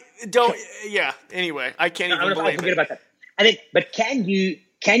 Anyway, I can't even believe it. Forget about that. But can you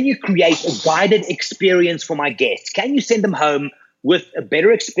create a guided experience for my guests? Can you send them home with a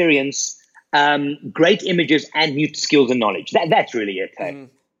better experience, great images, and new skills and knowledge? That's really it. Hey?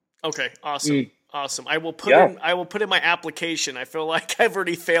 Okay, awesome. Awesome. I will put in my application. I feel like I've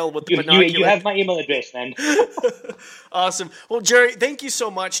already failed with the binocular. You have my email address, man. Awesome. Well, Jerry, thank you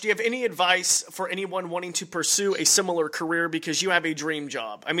so much. Do you have any advice for anyone wanting to pursue a similar career because you have a dream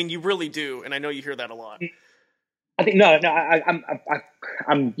job? I mean, you really do, and I know you hear that a lot. I think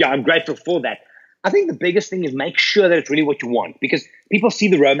I'm grateful for that. I think the biggest thing is make sure that it's really what you want, because people see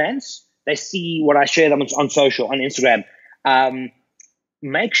the romance, they see what I share them on social, on Instagram.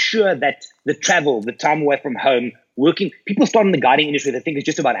 Make sure that the travel, the time away from home, working, people start in the guiding industry, they think it's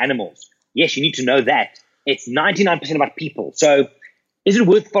just about animals. Yes, you need to know that. It's 99% about people. So is it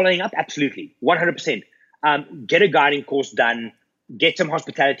worth following up? Absolutely. 100%. Get a guiding course done, get some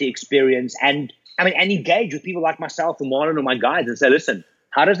hospitality experience, and engage with people like myself or Marlon or my guides and say, listen,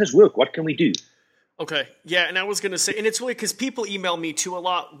 how does this work? What can we do? Okay. Yeah. And I was going to say, and it's really because people email me too a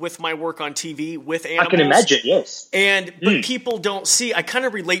lot with my work on TV with animals. I can imagine. Yes. But people don't see, I kind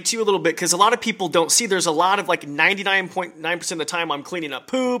of relate to you a little bit because a lot of people don't see there's a lot of 99.9% of the time I'm cleaning up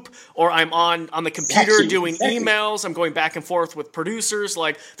poop or I'm on the computer doing emails. I'm going back and forth with producers.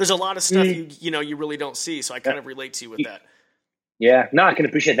 Like there's a lot of stuff you really don't see. So I kind of relate to you with that. Yeah. No, I can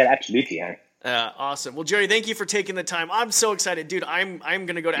appreciate that. Absolutely. Yeah. Awesome. Well, Jerry, thank you for taking the time. I'm so excited, dude. I'm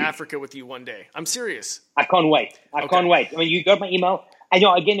going to go to Africa with you one day. I'm serious. I can't wait. I can't wait. I mean, you got my email. And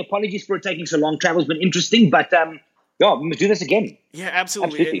again, apologies for it taking so long. Travel's been interesting, but we must do this again. Yeah,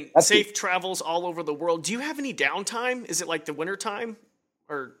 absolutely. And safe travels all over the world. Do you have any downtime? Is it like the winter time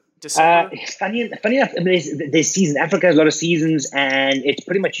or December? Funny enough, there's seasons. Africa has a lot of seasons, and it's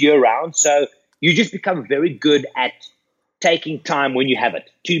pretty much year round. So you just become very good at taking time when you have it.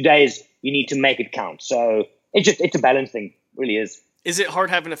 2 days. You need to make it count. So it's a balance thing. It really is. Is it hard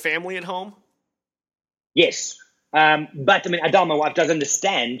having a family at home? Yes. But Adele, my wife, does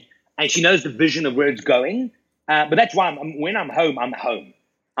understand, and she knows the vision of where it's going. But that's why when I'm home, I'm home.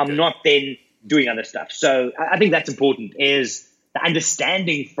 I'm not then doing other stuff. So I think that's important, is the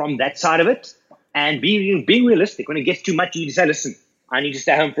understanding from that side of it and being realistic. When it gets too much, you just say, listen, I need to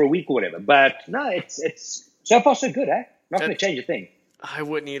stay home for a week or whatever. But no, it's so far so good, eh? Not going to change a thing. I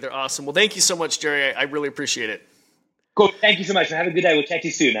wouldn't either. Awesome. Well, thank you so much, Jerry. I really appreciate it. Cool. Thank you so much. Have a good day. We'll chat to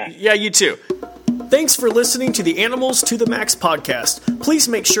you soon. Yeah, you too. Thanks for listening to the Animals to the Max podcast. Please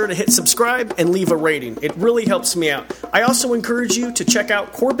make sure to hit subscribe and leave a rating. It really helps me out. I also encourage you to check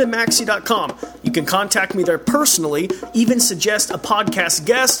out CorbinMaxey.com. You can contact me there personally, even suggest a podcast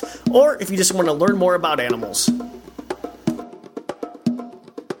guest, or if you just want to learn more about animals.